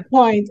that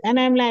point. And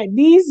I'm like,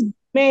 these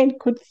men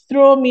could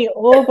throw me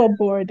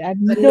overboard and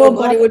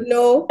nobody would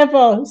know.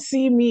 Ever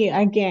see me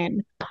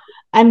again.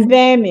 And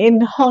then in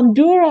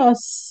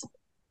Honduras,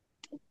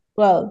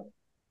 well,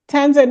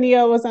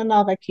 Tanzania was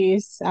another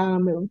case,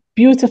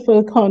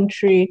 beautiful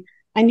country,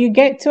 and you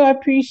get to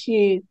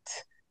appreciate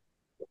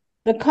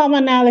the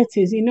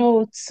commonalities.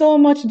 So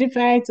much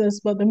divides us,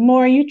 but the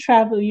more you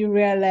travel, you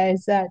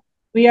realize that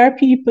we are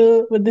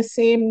people with the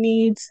same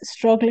needs,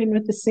 struggling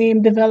with the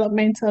same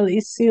developmental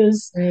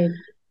issues. Right.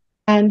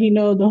 And,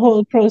 the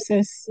whole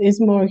process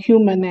is more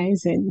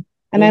humanizing.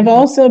 And I've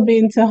also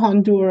been to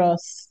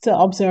Honduras to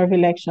observe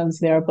elections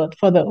there, but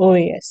for the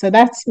OAS. So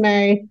that's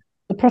the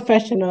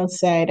professional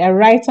side. I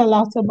write a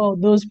lot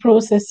about those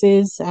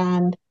processes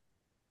and,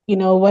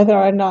 whether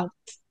or not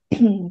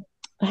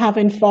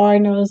having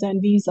foreigners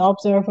and these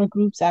observer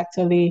groups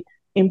actually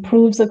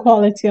improves the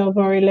quality of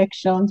our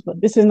elections.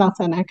 But this is not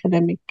an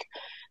academic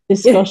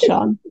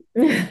discussion.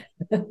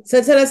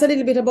 So tell us a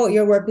little bit about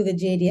your work with the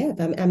JDF.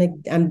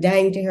 I'm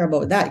dying to hear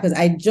about that, because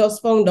I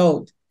just found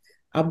out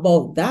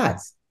about that.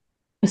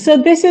 So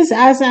this is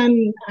as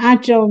an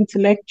adjunct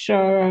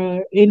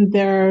lecturer in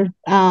their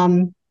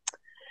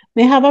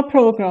they have a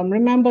program.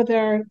 Remember,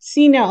 their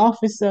senior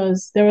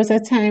officers, there was a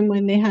time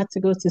when they had to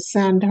go to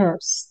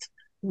Sandhurst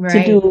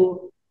to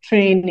do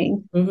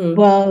training.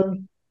 Well,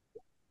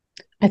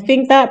 I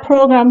think that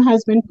program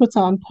has been put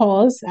on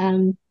pause,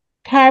 and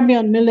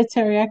Caribbean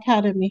Military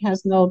Academy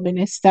has now been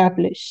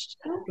established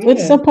with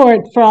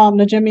support from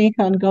the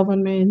Jamaican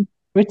government,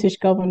 British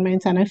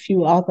government, and a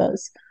few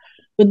others,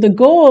 with the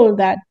goal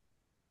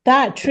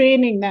that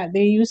training that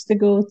they used to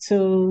go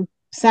to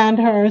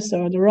Sandhurst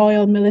or the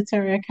Royal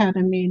Military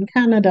Academy in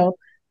Canada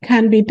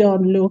can be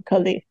done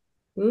locally.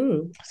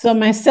 So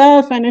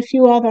myself and a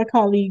few other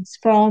colleagues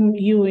from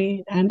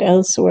UWI and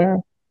elsewhere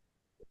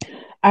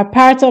are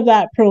part of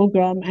that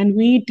program, and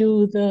we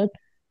do the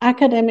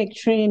academic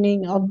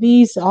training of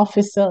these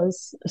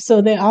officers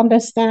so they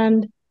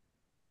understand,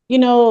 we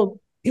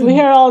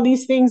hear all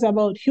these things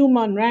about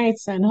human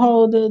rights and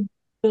how the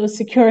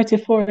security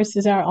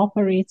forces are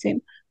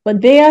operating, but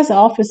they as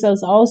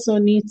officers also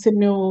need to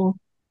know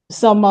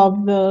some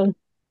of the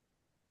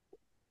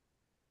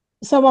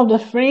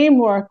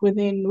framework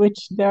within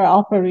which they're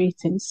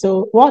operating.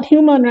 So what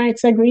human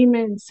rights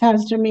agreements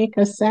has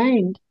Jamaica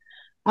signed?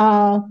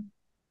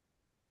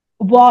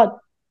 What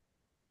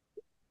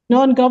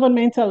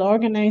non-governmental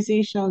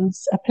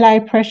organizations apply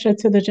pressure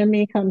to the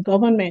Jamaican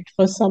government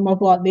for some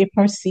of what they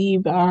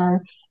perceive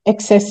are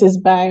excesses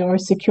by our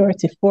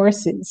security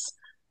forces?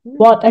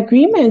 What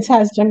agreements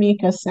has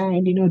Jamaica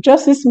signed?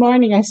 Just this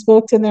morning, I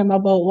spoke to them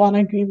about one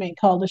agreement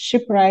called the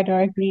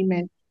Shiprider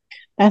Agreement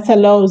that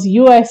allows the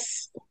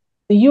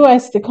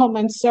U.S. to come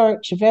and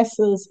search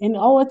vessels in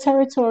our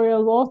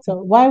territorial water.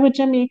 Why would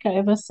Jamaica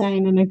ever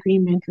sign an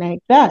agreement like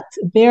that?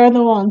 They're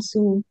the ones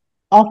who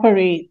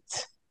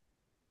operate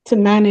to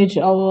manage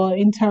our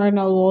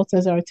internal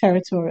waters, our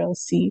territorial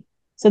sea.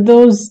 So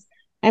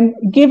I'm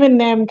giving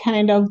them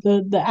kind of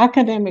the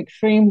academic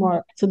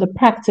framework to the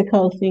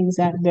practical things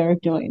that they're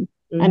doing.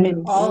 And it's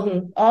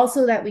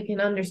also that we can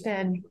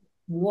understand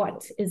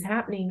what is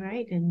happening,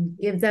 right? And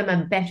give them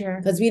a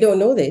better... Because we don't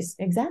know this.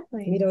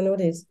 Exactly. We don't know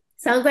this.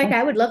 Sounds like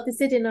I would love to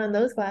sit in on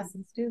those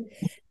classes too.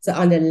 So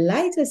on the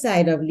lighter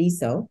side of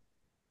Lisa,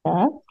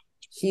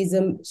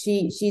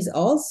 she's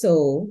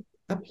also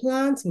a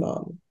plant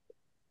mom.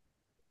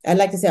 I'd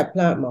like to say a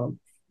plant mom.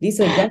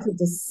 Lisa got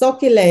into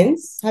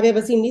succulents. Have you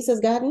ever seen Lisa's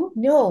garden?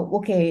 No.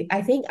 Okay.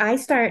 I think I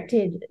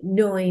started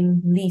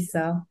knowing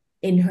Lisa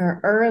in her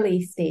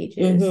early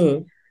stages.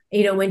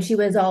 When she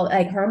was all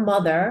like, her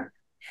mother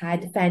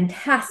had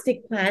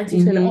fantastic plants. She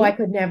said, "Oh, I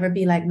could never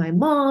be like my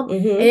mom."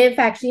 And in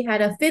fact, she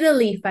had a fiddle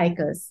leaf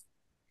ficus.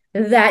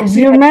 Do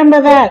you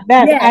remember that?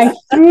 Yes.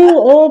 I threw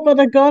over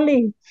the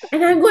gully.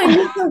 And I'm going,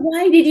 Lisa,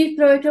 why did you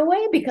throw it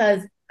away?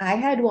 Because I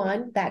had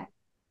one that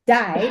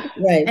died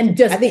and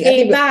just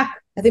came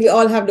back. I think we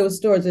all have those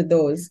stories with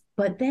those.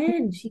 But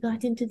then she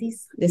got into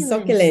these The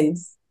succulents.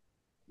 succulents.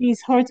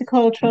 These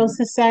horticultural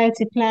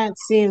society plant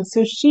sales.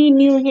 So she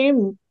knew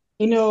him,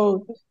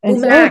 as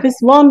Max. this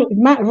one,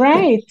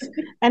 right.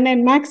 And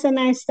then Max and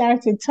I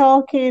started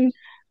talking.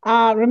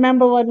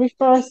 Remember when we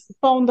first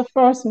found the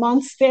first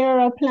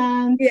Monstera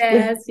plant?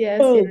 Yes.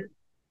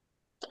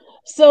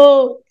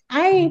 So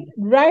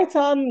right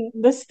on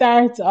the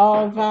start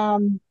of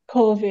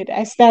COVID,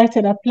 I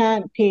started a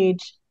plant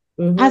page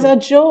as a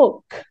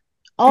joke,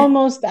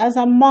 almost as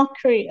a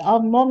mockery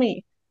of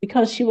Mommy,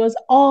 because she was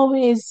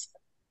always,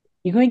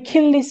 you're going to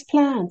kill this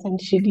plant. And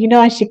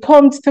as she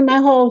comes to my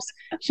house,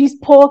 she's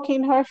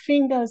poking her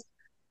fingers.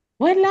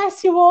 When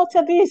last you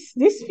water this?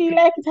 This feel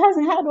like it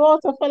hasn't had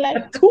water for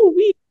like 2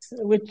 weeks,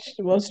 which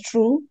was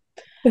true.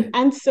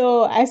 And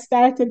so I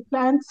started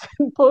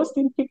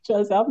posting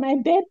pictures of my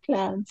dead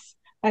plants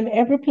and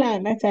every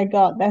plant that I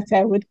got that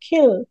I would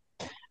kill.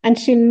 And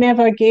she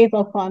never gave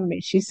up on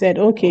me. She said,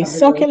 okay,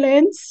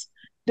 succulents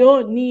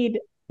don't need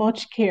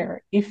much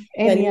care, if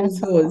any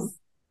at all.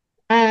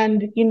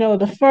 And,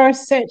 the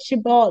first set she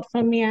bought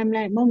for me, I'm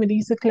like, Mommy,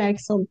 these look like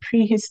some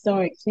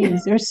prehistoric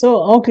things. They're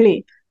so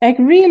ugly. Like,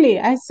 really?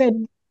 I said,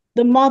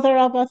 the mother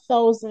of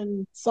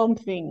 1,000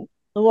 something,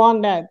 the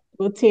one that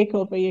will take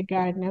over your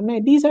garden. I'm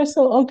like, these are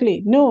so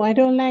ugly. No, I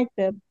don't like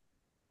them.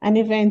 And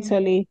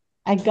eventually,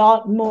 I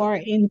got more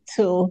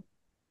into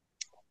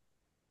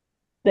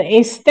the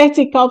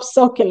aesthetic of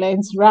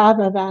succulents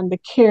rather than the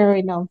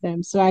caring of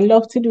them. So I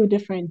love to do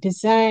different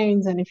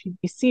designs. And if you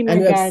see my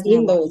garden, I've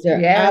seen those.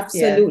 They're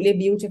absolutely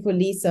beautiful,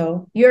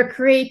 Lisa. Your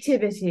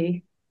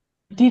creativity.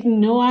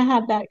 Didn't know I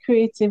had that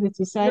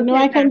creativity. So I know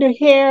I can do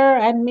hair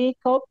and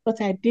makeup,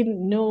 but I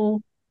didn't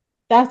know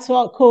that's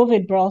what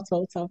COVID brought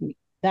out of me,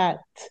 that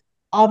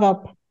other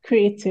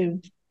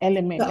creative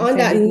element. So on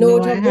that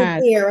note of the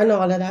hair and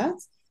all of that,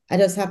 I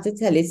just have to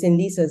tell it's in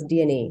Lisa's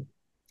DNA.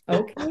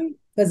 Okay.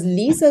 Because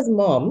Lisa's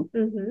mom,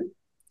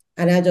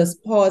 and I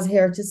just pause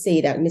here to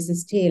say that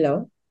Mrs.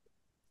 Taylor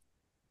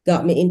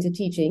got me into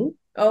teaching.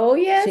 Oh,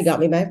 yes. She got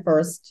me my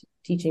first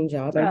teaching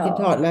job, and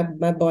she taught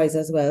my boys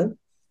as well.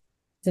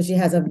 So she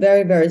has a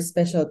very, very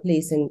special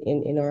place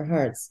in our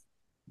hearts.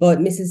 But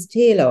Mrs.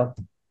 Taylor's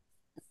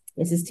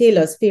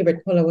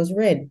favorite color was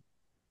red.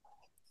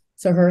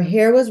 So her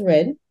hair was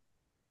red,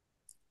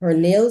 her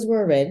nails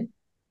were red,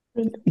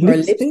 her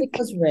lipstick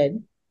was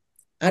red,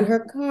 and her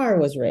car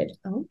was red.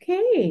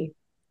 Okay.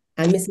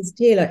 And Mrs.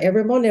 Taylor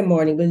every Monday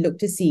morning will look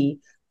to see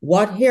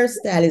what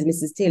hairstyle is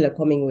Mrs. Taylor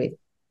coming with.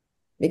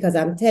 Because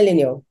I'm telling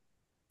you,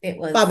 it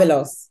was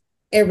fabulous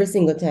every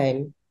single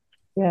time.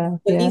 Yeah.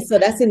 So Lisa,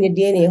 that's in your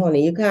DNA,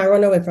 honey. You can't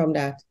run away from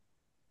that.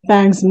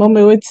 Thanks.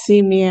 Mommy would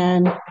see me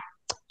and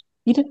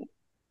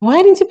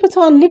why didn't you put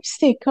on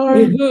lipstick? Or,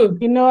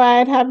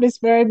 I'd have this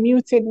very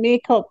muted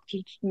makeup,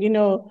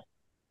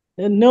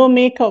 no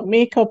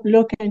makeup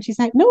look. And she's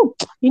like, no,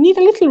 you need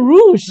a little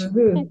rouge.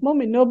 Like,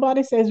 Mommy,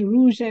 nobody says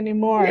rouge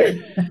anymore.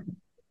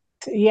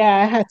 Yeah,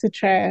 I had to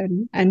try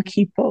and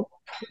keep up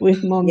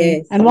with Mommy.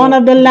 Yes, and one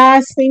of the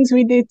last things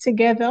we did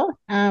together,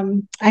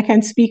 I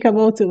can speak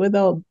about it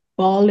without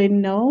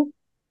bawling now.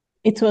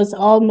 It was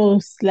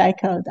almost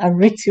like a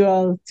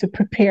ritual to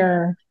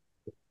prepare,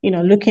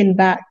 looking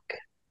back,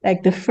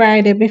 like the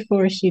Friday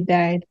before she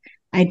died,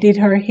 I did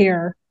her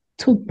hair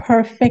to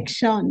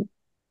perfection.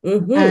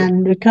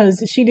 And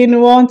because she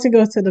didn't want to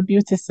go to the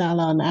beauty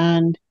salon,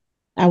 and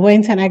I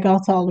went and I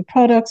got all the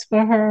products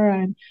for her,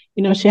 and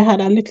she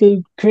had a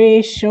little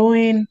gray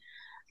showing,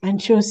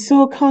 and she was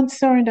so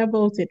concerned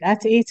about it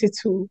at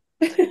 82.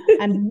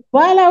 And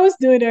while I was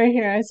doing her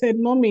hair, I said,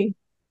 Mommy,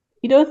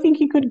 you don't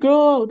think you could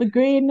grow the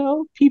gray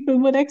now? People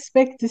would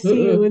expect to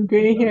see you with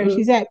gray hair.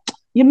 She's like,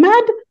 you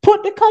mad?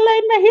 Put the color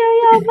in my hair,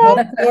 yeah,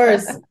 Of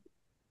course.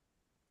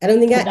 I don't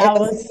think I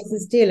ever seen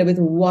Mrs. Taylor with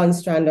one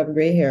strand of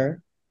gray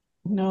hair.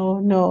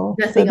 No.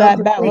 So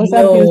that was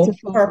a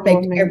beautiful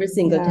perfect moment. Every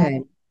single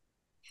time.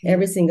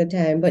 Every single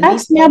time. But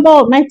ask me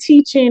about my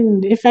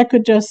teaching, if I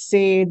could just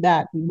say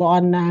that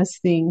one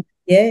last thing.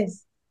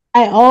 Yes.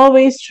 I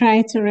always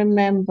try to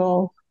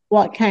remember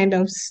what kind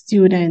of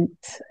student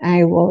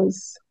I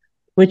was,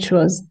 which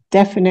was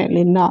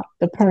definitely not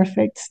the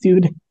perfect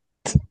student.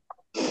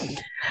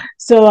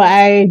 So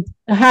I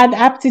had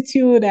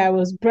aptitude, I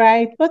was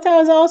bright, but I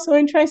was also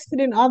interested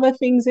in other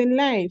things in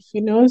life,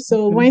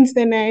 So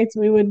Wednesday nights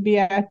we would be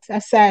at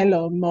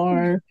Asylum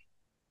or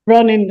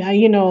running,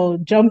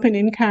 jumping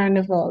in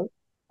carnival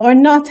or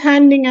not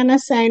handing an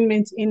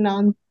assignment in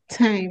on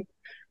time.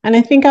 And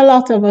I think a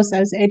lot of us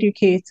as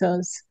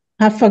educators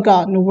have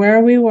forgotten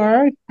where we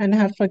were and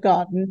have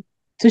forgotten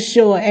to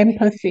show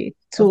empathy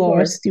to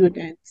our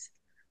students.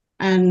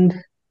 And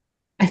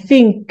I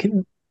think,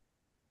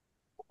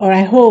 or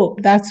I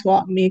hope, that's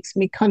what makes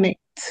me connect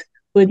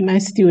with my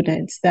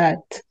students, that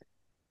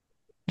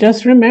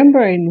just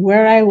remembering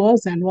where I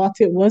was and what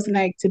it was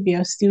like to be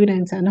a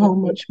student and how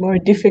much more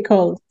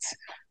difficult,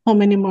 how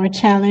many more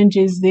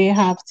challenges they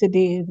have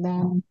today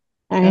than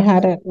I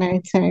had at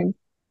my time.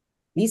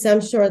 Lisa,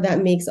 I'm sure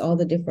that makes all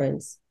the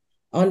difference.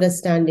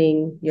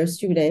 Understanding your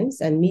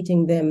students and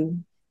meeting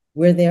them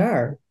where they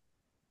are.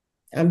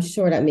 I'm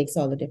sure that makes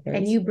all the difference.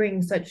 And you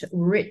bring such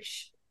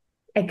rich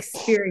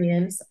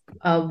experience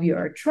of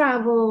your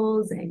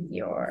travels and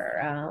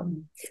your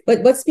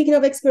But speaking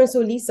of experience,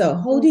 so Lisa,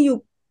 how do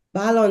you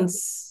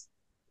balance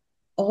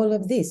all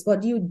of this?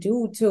 What do you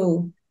do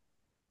to,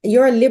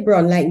 you're a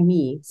Libran like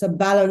me, so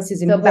balance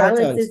is so important.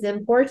 balance is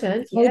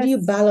important. How do you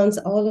balance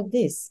all of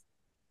this?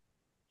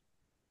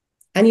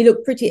 And you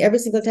look pretty every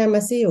single time I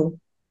see you.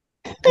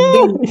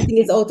 Again, nothing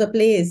is out of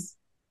place.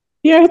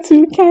 You're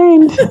too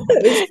kind.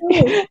 It's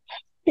true.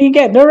 You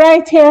get the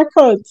right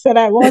haircut so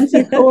that once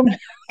you comb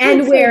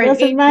and so wear it an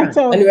doesn't apron.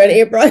 matter. And wear an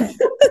apron.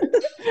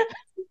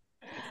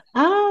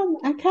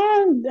 I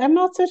can't. I'm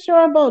not so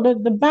sure about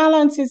the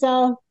balance is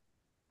a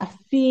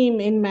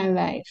theme in my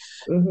life.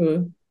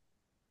 Mm-hmm.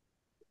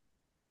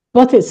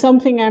 But it's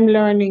something I'm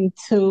learning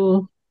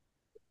to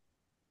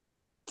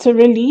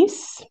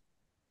release.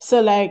 So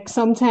like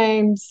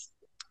sometimes,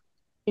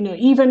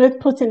 even with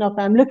putting up,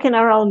 I'm looking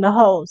around the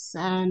house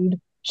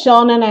and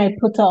Sean and I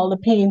put all the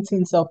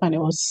paintings up, and it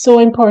was so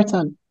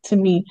important to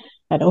me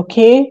that,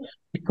 okay,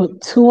 we put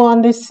 2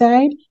 on this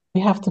side, we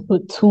have to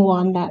put 2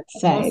 on that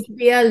side. Must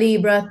be a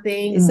Libra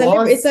thing. It's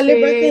a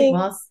Libra thing.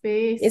 Must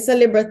be. It's a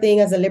Libra thing.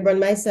 As a Libran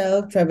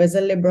myself, Trevor's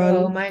a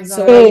Libran. Oh my God.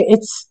 So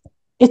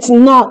it's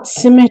not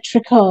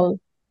symmetrical.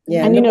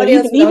 Yeah, and nobody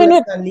else would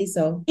understand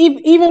Lisa.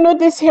 Even with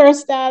this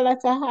hairstyle that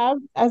I have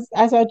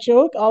as a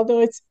joke, although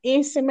it's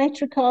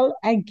asymmetrical,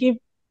 I give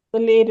the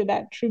lady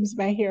that trims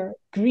my hair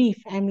grief.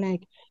 I'm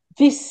like,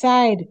 this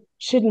side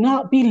should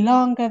not be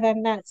longer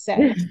than that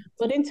side.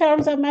 But in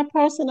terms of my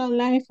personal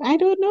life, I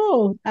don't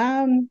know.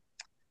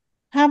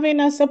 Having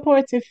a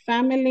supportive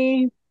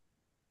family,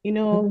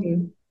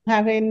 Mm-hmm.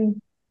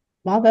 having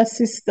mother,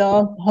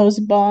 sister,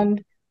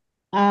 husband,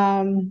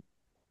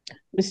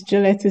 Miss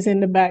Gillette is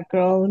in the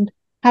background.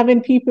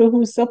 Having people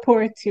who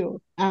support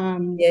you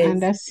Yes.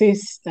 and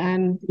assist,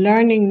 and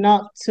learning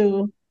not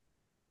to.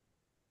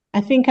 I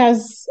think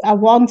as a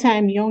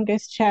one-time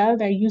youngest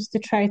child, I used to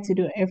try to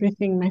do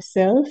everything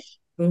myself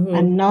Mm-hmm.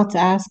 and not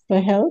ask for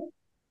help.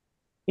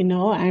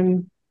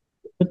 I'm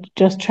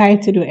just trying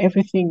to do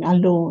everything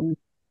alone.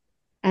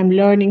 I'm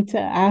learning to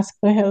ask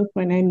for help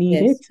when I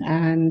need Yes. it,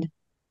 and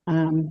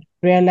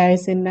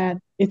realizing that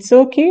it's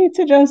okay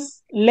to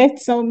just let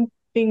some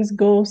things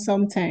go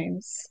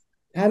sometimes.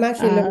 I'm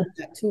actually learning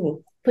that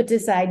too. Put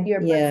aside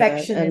your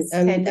perfectionist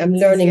I'm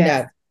tendencies, learning yes.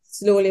 that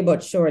slowly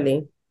but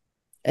surely.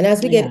 And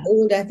as we get Yeah.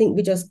 older, I think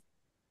we just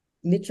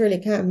literally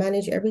can't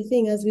manage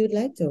everything as we would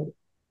like to.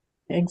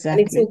 And it's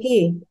Exactly.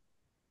 okay.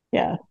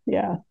 Yeah.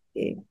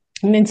 Okay.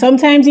 And then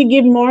sometimes you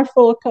give more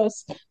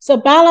focus. So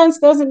balance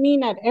doesn't mean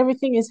that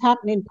everything is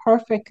happening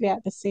perfectly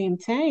at the same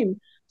time.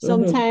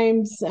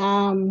 Sometimes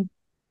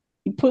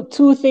you put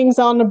 2 things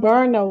on the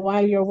burner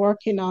while you're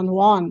working on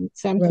one.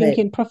 So I'm Right.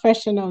 thinking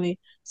professionally.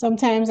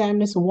 Sometimes I'm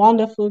this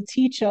wonderful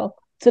teacher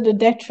to the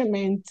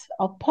detriment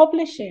of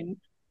publishing.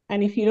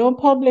 And if you don't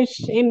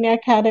publish in the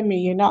academy,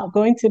 you're not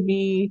going to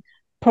be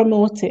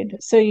promoted.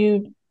 So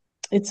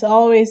it's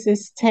always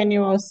this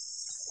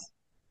tenuous.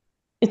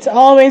 It's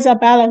always a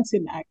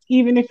balancing act,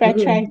 even if I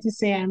try to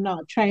say I'm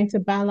not trying to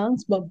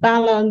balance, but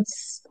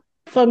balance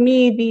for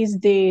me these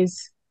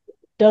days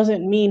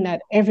doesn't mean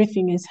that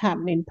everything is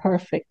happening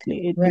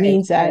perfectly. It Right,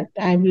 means that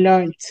I've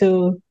learned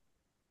to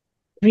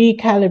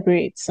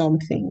recalibrate some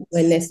things.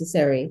 when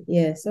necessary.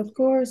 Yes, of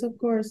course.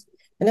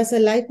 And that's a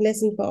life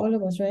lesson for all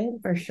of us, right?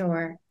 For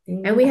sure.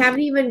 Mhm. And we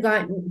haven't even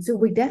gotten, so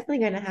we're definitely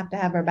going to have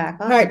her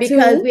back on Part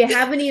because 2. we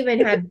haven't even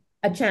had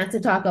a chance to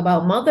talk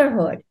about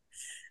motherhood.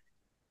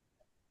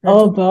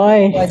 Oh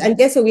boy. Boys. And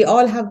guess what? We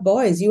all have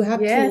boys. You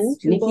have Yes, 2.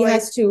 2 Nikki boys.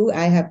 has 2.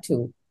 I have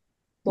 2.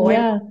 Boy,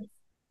 Yeah.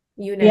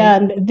 unity. Yeah.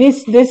 And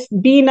this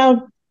being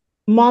a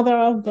mother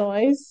of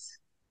boys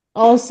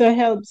also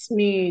helps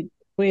me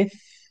with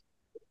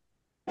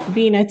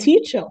being a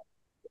teacher,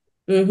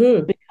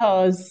 Mm-hmm.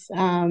 because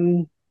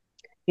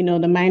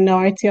the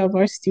minority of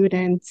our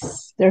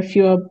students, there are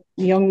fewer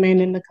young men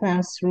in the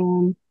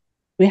classroom.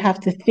 We have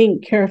to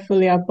think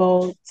carefully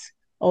about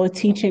our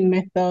teaching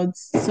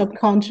methods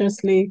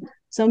subconsciously.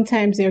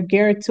 Sometimes they're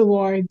geared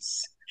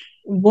towards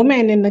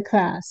women in the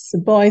class.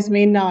 Boys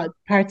may not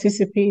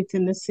participate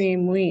in the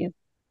same way.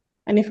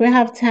 And if we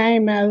have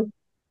time,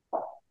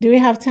 do we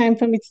have time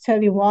for me to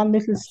tell you one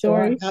little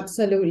story? Sure,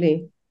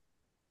 absolutely.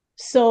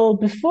 So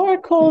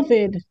before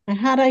COVID, I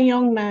had a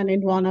young man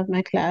in one of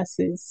my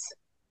classes,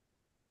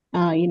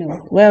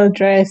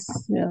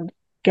 well-dressed,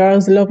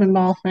 girls love him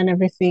off and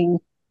everything.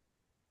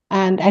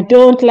 And I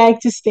don't like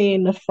to stay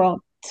in the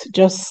front,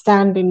 just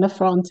stand in the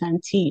front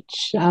and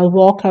teach. I'll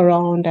walk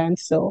around and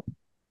so.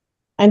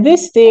 And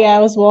this day I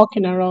was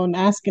walking around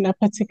asking a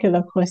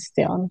particular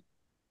question.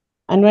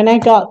 And when I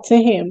got to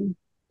him,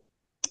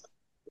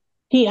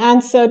 he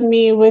answered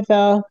me with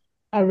a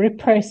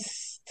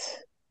repressed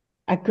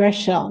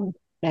aggression,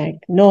 like,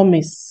 no,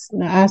 miss,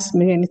 not ask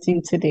me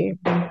anything today.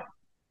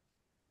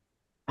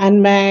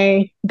 And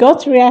my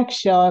gut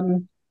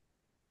reaction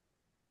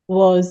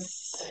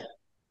was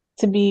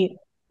to be,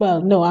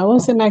 well, no, I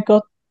wasn't my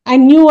gut. I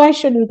knew I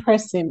shouldn't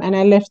press him, and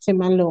I left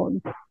him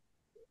alone.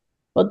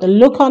 But the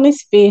look on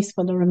his face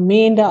for the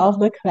remainder of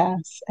the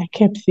class, I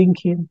kept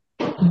thinking,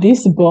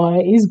 this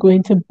boy is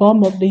going to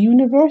bomb up the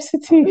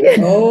university.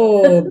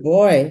 Oh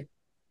boy.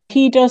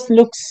 He just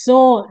looked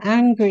so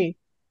angry.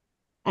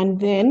 And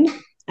then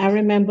I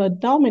remember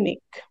Dominic,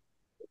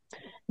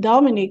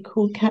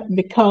 who,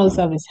 because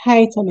of his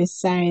height and his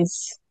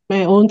size,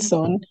 my own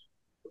son,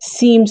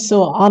 seems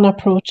so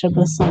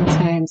unapproachable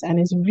sometimes and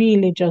is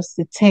really just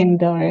the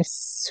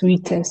tenderest,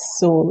 sweetest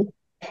soul.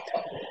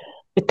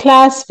 The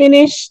class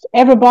finished,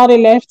 everybody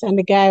left, and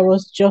the guy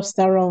was just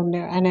around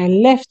there. And I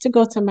left to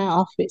go to my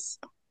office.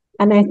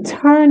 And I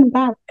turned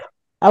back.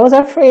 I was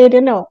afraid,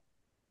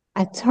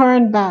 I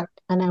turned back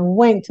and I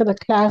went to the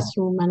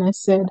classroom and I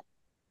said,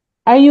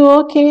 "Are you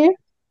okay?"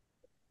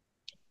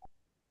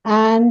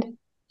 And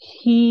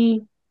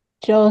he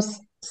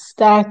just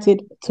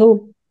started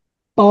to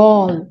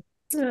bawl.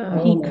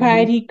 He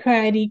cried.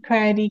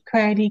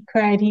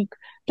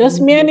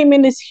 Just me and him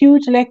in this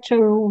huge lecture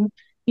room.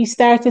 He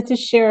started to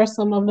share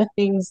some of the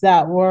things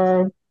that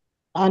were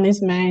on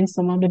his mind,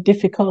 some of the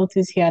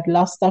difficulties. He had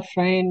lost a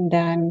friend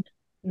and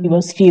he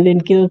was feeling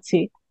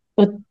guilty.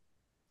 But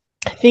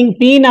I think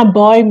being a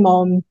boy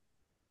mom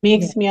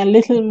makes me a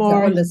little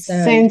more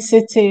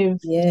sensitive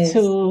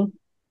to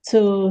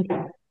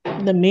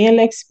the male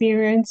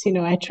experience.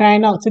 I try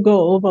not to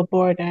go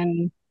overboard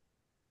and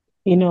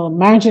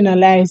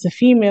marginalize the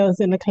females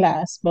in the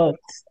class, but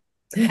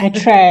I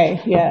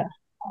try. Yeah.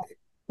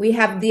 We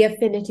have the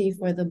affinity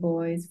for the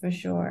boys for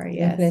sure.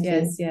 Yes,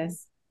 definitely.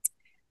 Yes.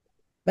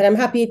 But I'm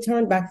happy it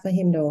turned back for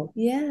him though.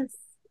 Yes.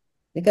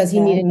 Because he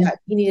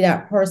needed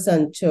that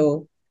person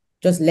to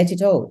just let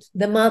it out.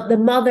 The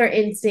mother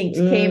instinct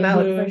came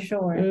out for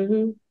sure.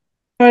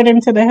 Referred him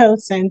to the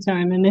health center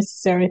and the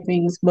necessary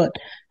things. But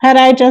had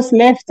I just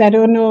left, I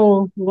don't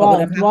know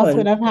what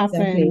would have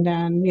happened.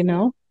 Exactly.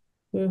 And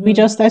we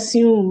just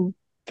assume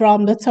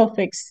from the tough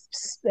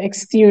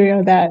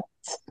exterior that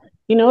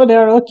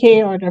they're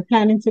okay or they're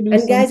planning to do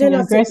something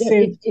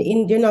aggressive.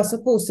 You're not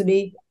supposed to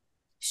be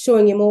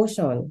showing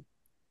emotion.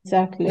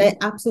 Exactly. And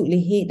I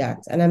absolutely hate that.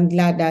 And I'm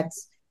glad that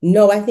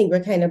I think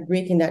we're kind of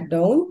breaking that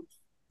down.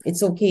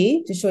 It's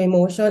okay to show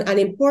emotion and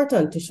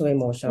important to show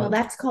emotion. Well,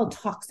 that's called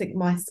toxic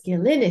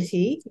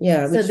masculinity.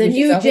 Yeah. So the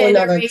new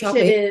generation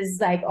is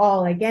like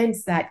all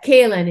against that.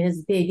 Kaylin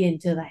is big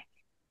into like,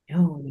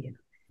 no,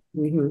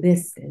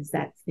 that's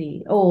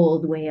the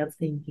old way of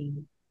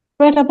thinking.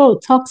 Read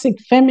about toxic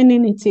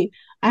femininity.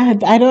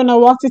 I don't know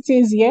what it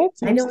is yet.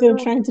 I'm still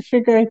trying to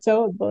figure it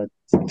out, but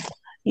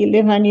you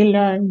live and you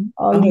learn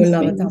all these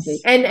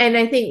things. And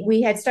I think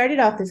we had started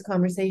off this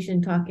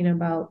conversation talking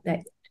about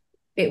that.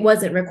 It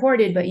wasn't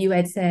recorded, but you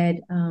had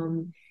said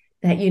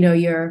that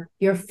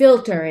your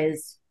filter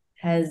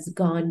has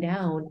gone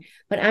down.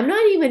 But I'm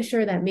not even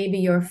sure that maybe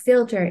your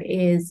filter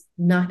is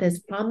not as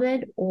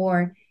prominent,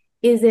 or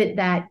is it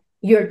that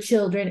your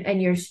children and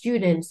your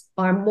students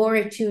are more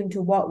attuned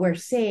to what we're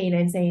saying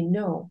and saying,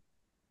 no,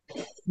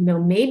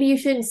 maybe you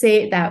shouldn't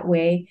say it that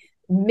way.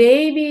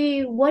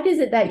 Maybe, what is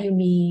it that you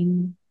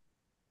mean?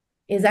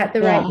 Is that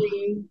the right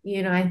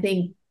way? I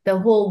think the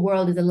whole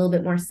world is a little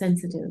bit more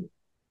sensitive.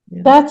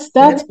 That's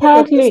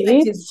partly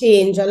it.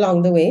 Change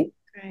along the way.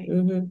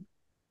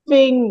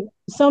 Right.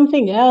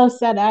 Something else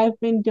that I've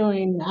been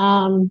doing.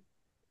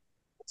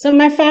 So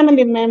my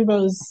family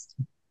members,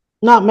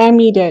 not my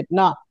immediate,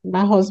 not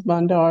my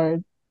husband or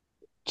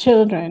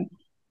children,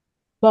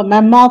 but my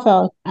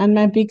mother and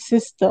my big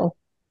sister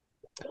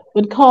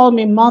would call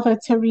me Mother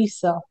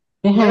Teresa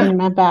behind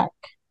my back.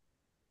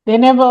 They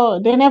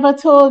never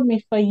told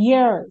me for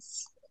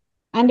years.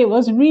 And it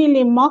was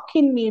really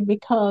mocking me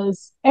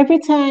because every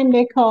time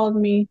they called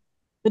me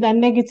with a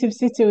negative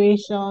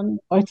situation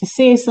or to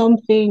say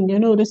something,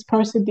 this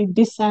person did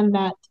this and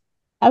that,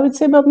 I would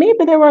say, but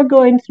maybe they were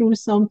going through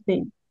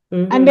something.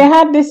 And they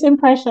had this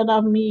impression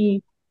of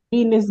me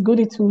being this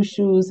goody two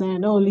shoes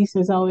and,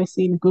 Lisa's always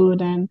seen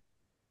good and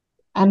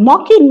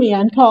mocking me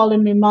and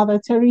calling me Mother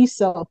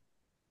Teresa.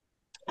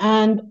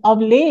 And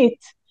of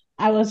late,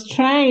 I'm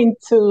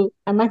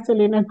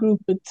actually in a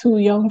group with two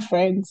young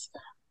friends,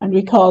 and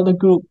we call the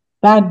group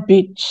Bad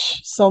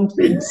Bitch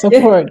something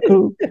support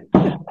group.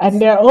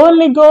 And their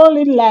only goal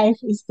in life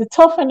is to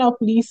toughen up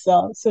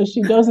Lisa so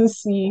she doesn't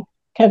see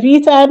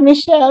Kavita and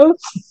Michelle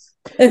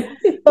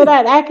so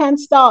that I can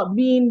stop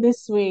being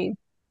this way.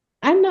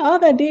 And the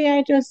other day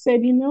I just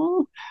said,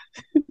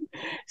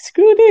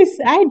 screw this.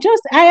 I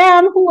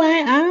am who I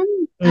am.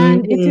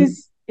 And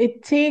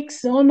it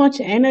takes so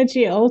much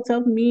energy out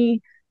of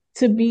me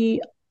to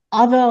be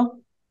other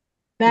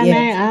than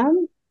I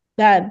am,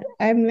 that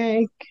I'm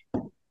like,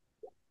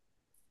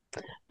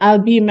 I'll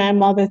be my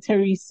Mother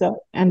Teresa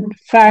and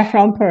far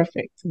from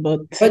perfect.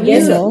 But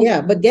guess what?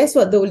 Yeah, but guess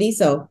what though,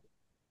 Lisa?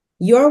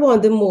 You're one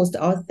of the most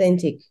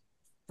authentic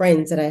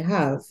friends that I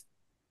have.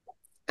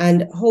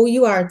 And how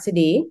you are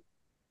today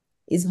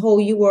is how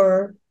you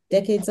were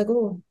decades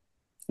ago.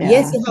 Yeah.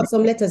 Yes, you have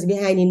some letters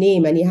behind your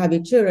name and you have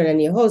your children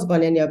and your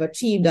husband and you have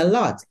achieved a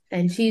lot.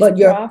 And she's but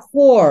your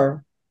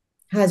core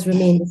has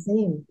remained the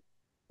same.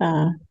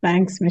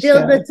 Thanks, Still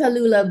Michelle. the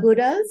Tallulah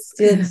Buddhas?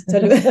 Still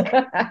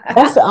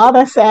That's the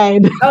other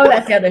side. Oh,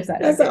 that's the other side.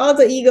 that's the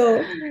alter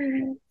ego.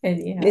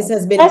 Anyhow. This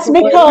has been That's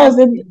fun. because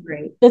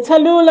Great. the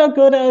Tallulah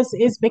Buddhas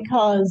is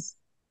because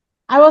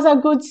I was a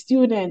good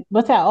student,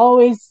 but I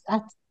always,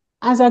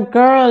 as a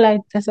girl,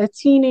 as a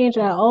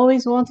teenager, I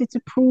always wanted to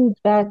prove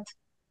that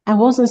I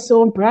wasn't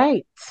so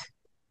bright.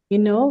 You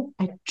know,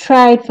 I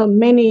tried for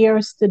many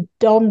years to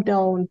dumb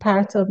down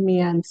part of me,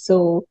 and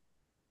so,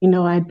 you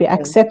know, I'd be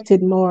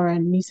accepted more.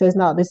 And he says,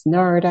 not this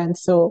nerd, and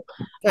so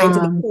Trying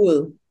to be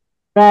cool.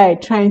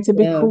 right, trying to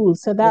be Yeah. cool.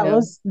 So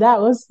that's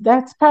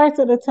part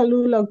of the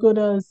Tallulah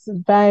Buddhas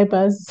vibe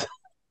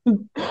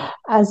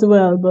as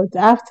well. But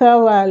after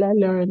a while, I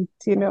learned,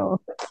 you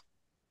know,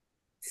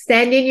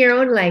 Stand in your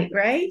own light,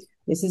 right?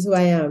 This is who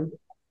I am.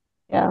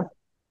 yeah.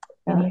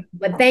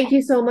 But thank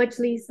you so much,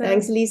 Lisa.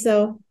 Thanks,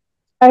 Lisa.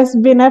 It's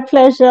been a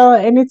pleasure.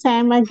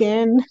 Anytime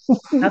again.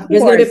 Of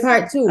There's going to be course.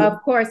 part 2.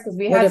 Of course, because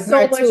we What have if so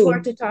part much 2? more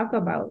to talk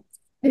about.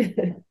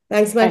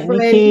 Thanks, my Thank friend.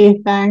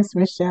 Nikki. Thanks,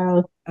 Michelle.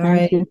 All Thank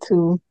right. you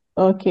too.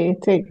 Okay,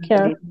 take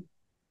care.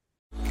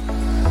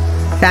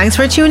 Thanks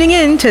for tuning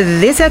in to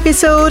this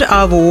episode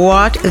of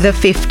What the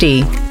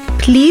 50.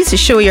 Please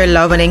show your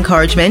love and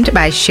encouragement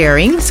by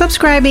sharing,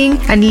 subscribing,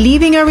 and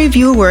leaving a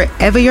review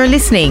wherever you're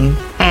listening.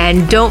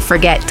 And don't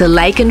forget to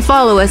like and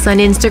follow us on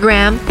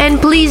Instagram.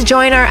 And please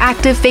join our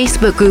active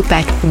Facebook group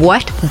at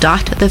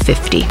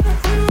What.the50.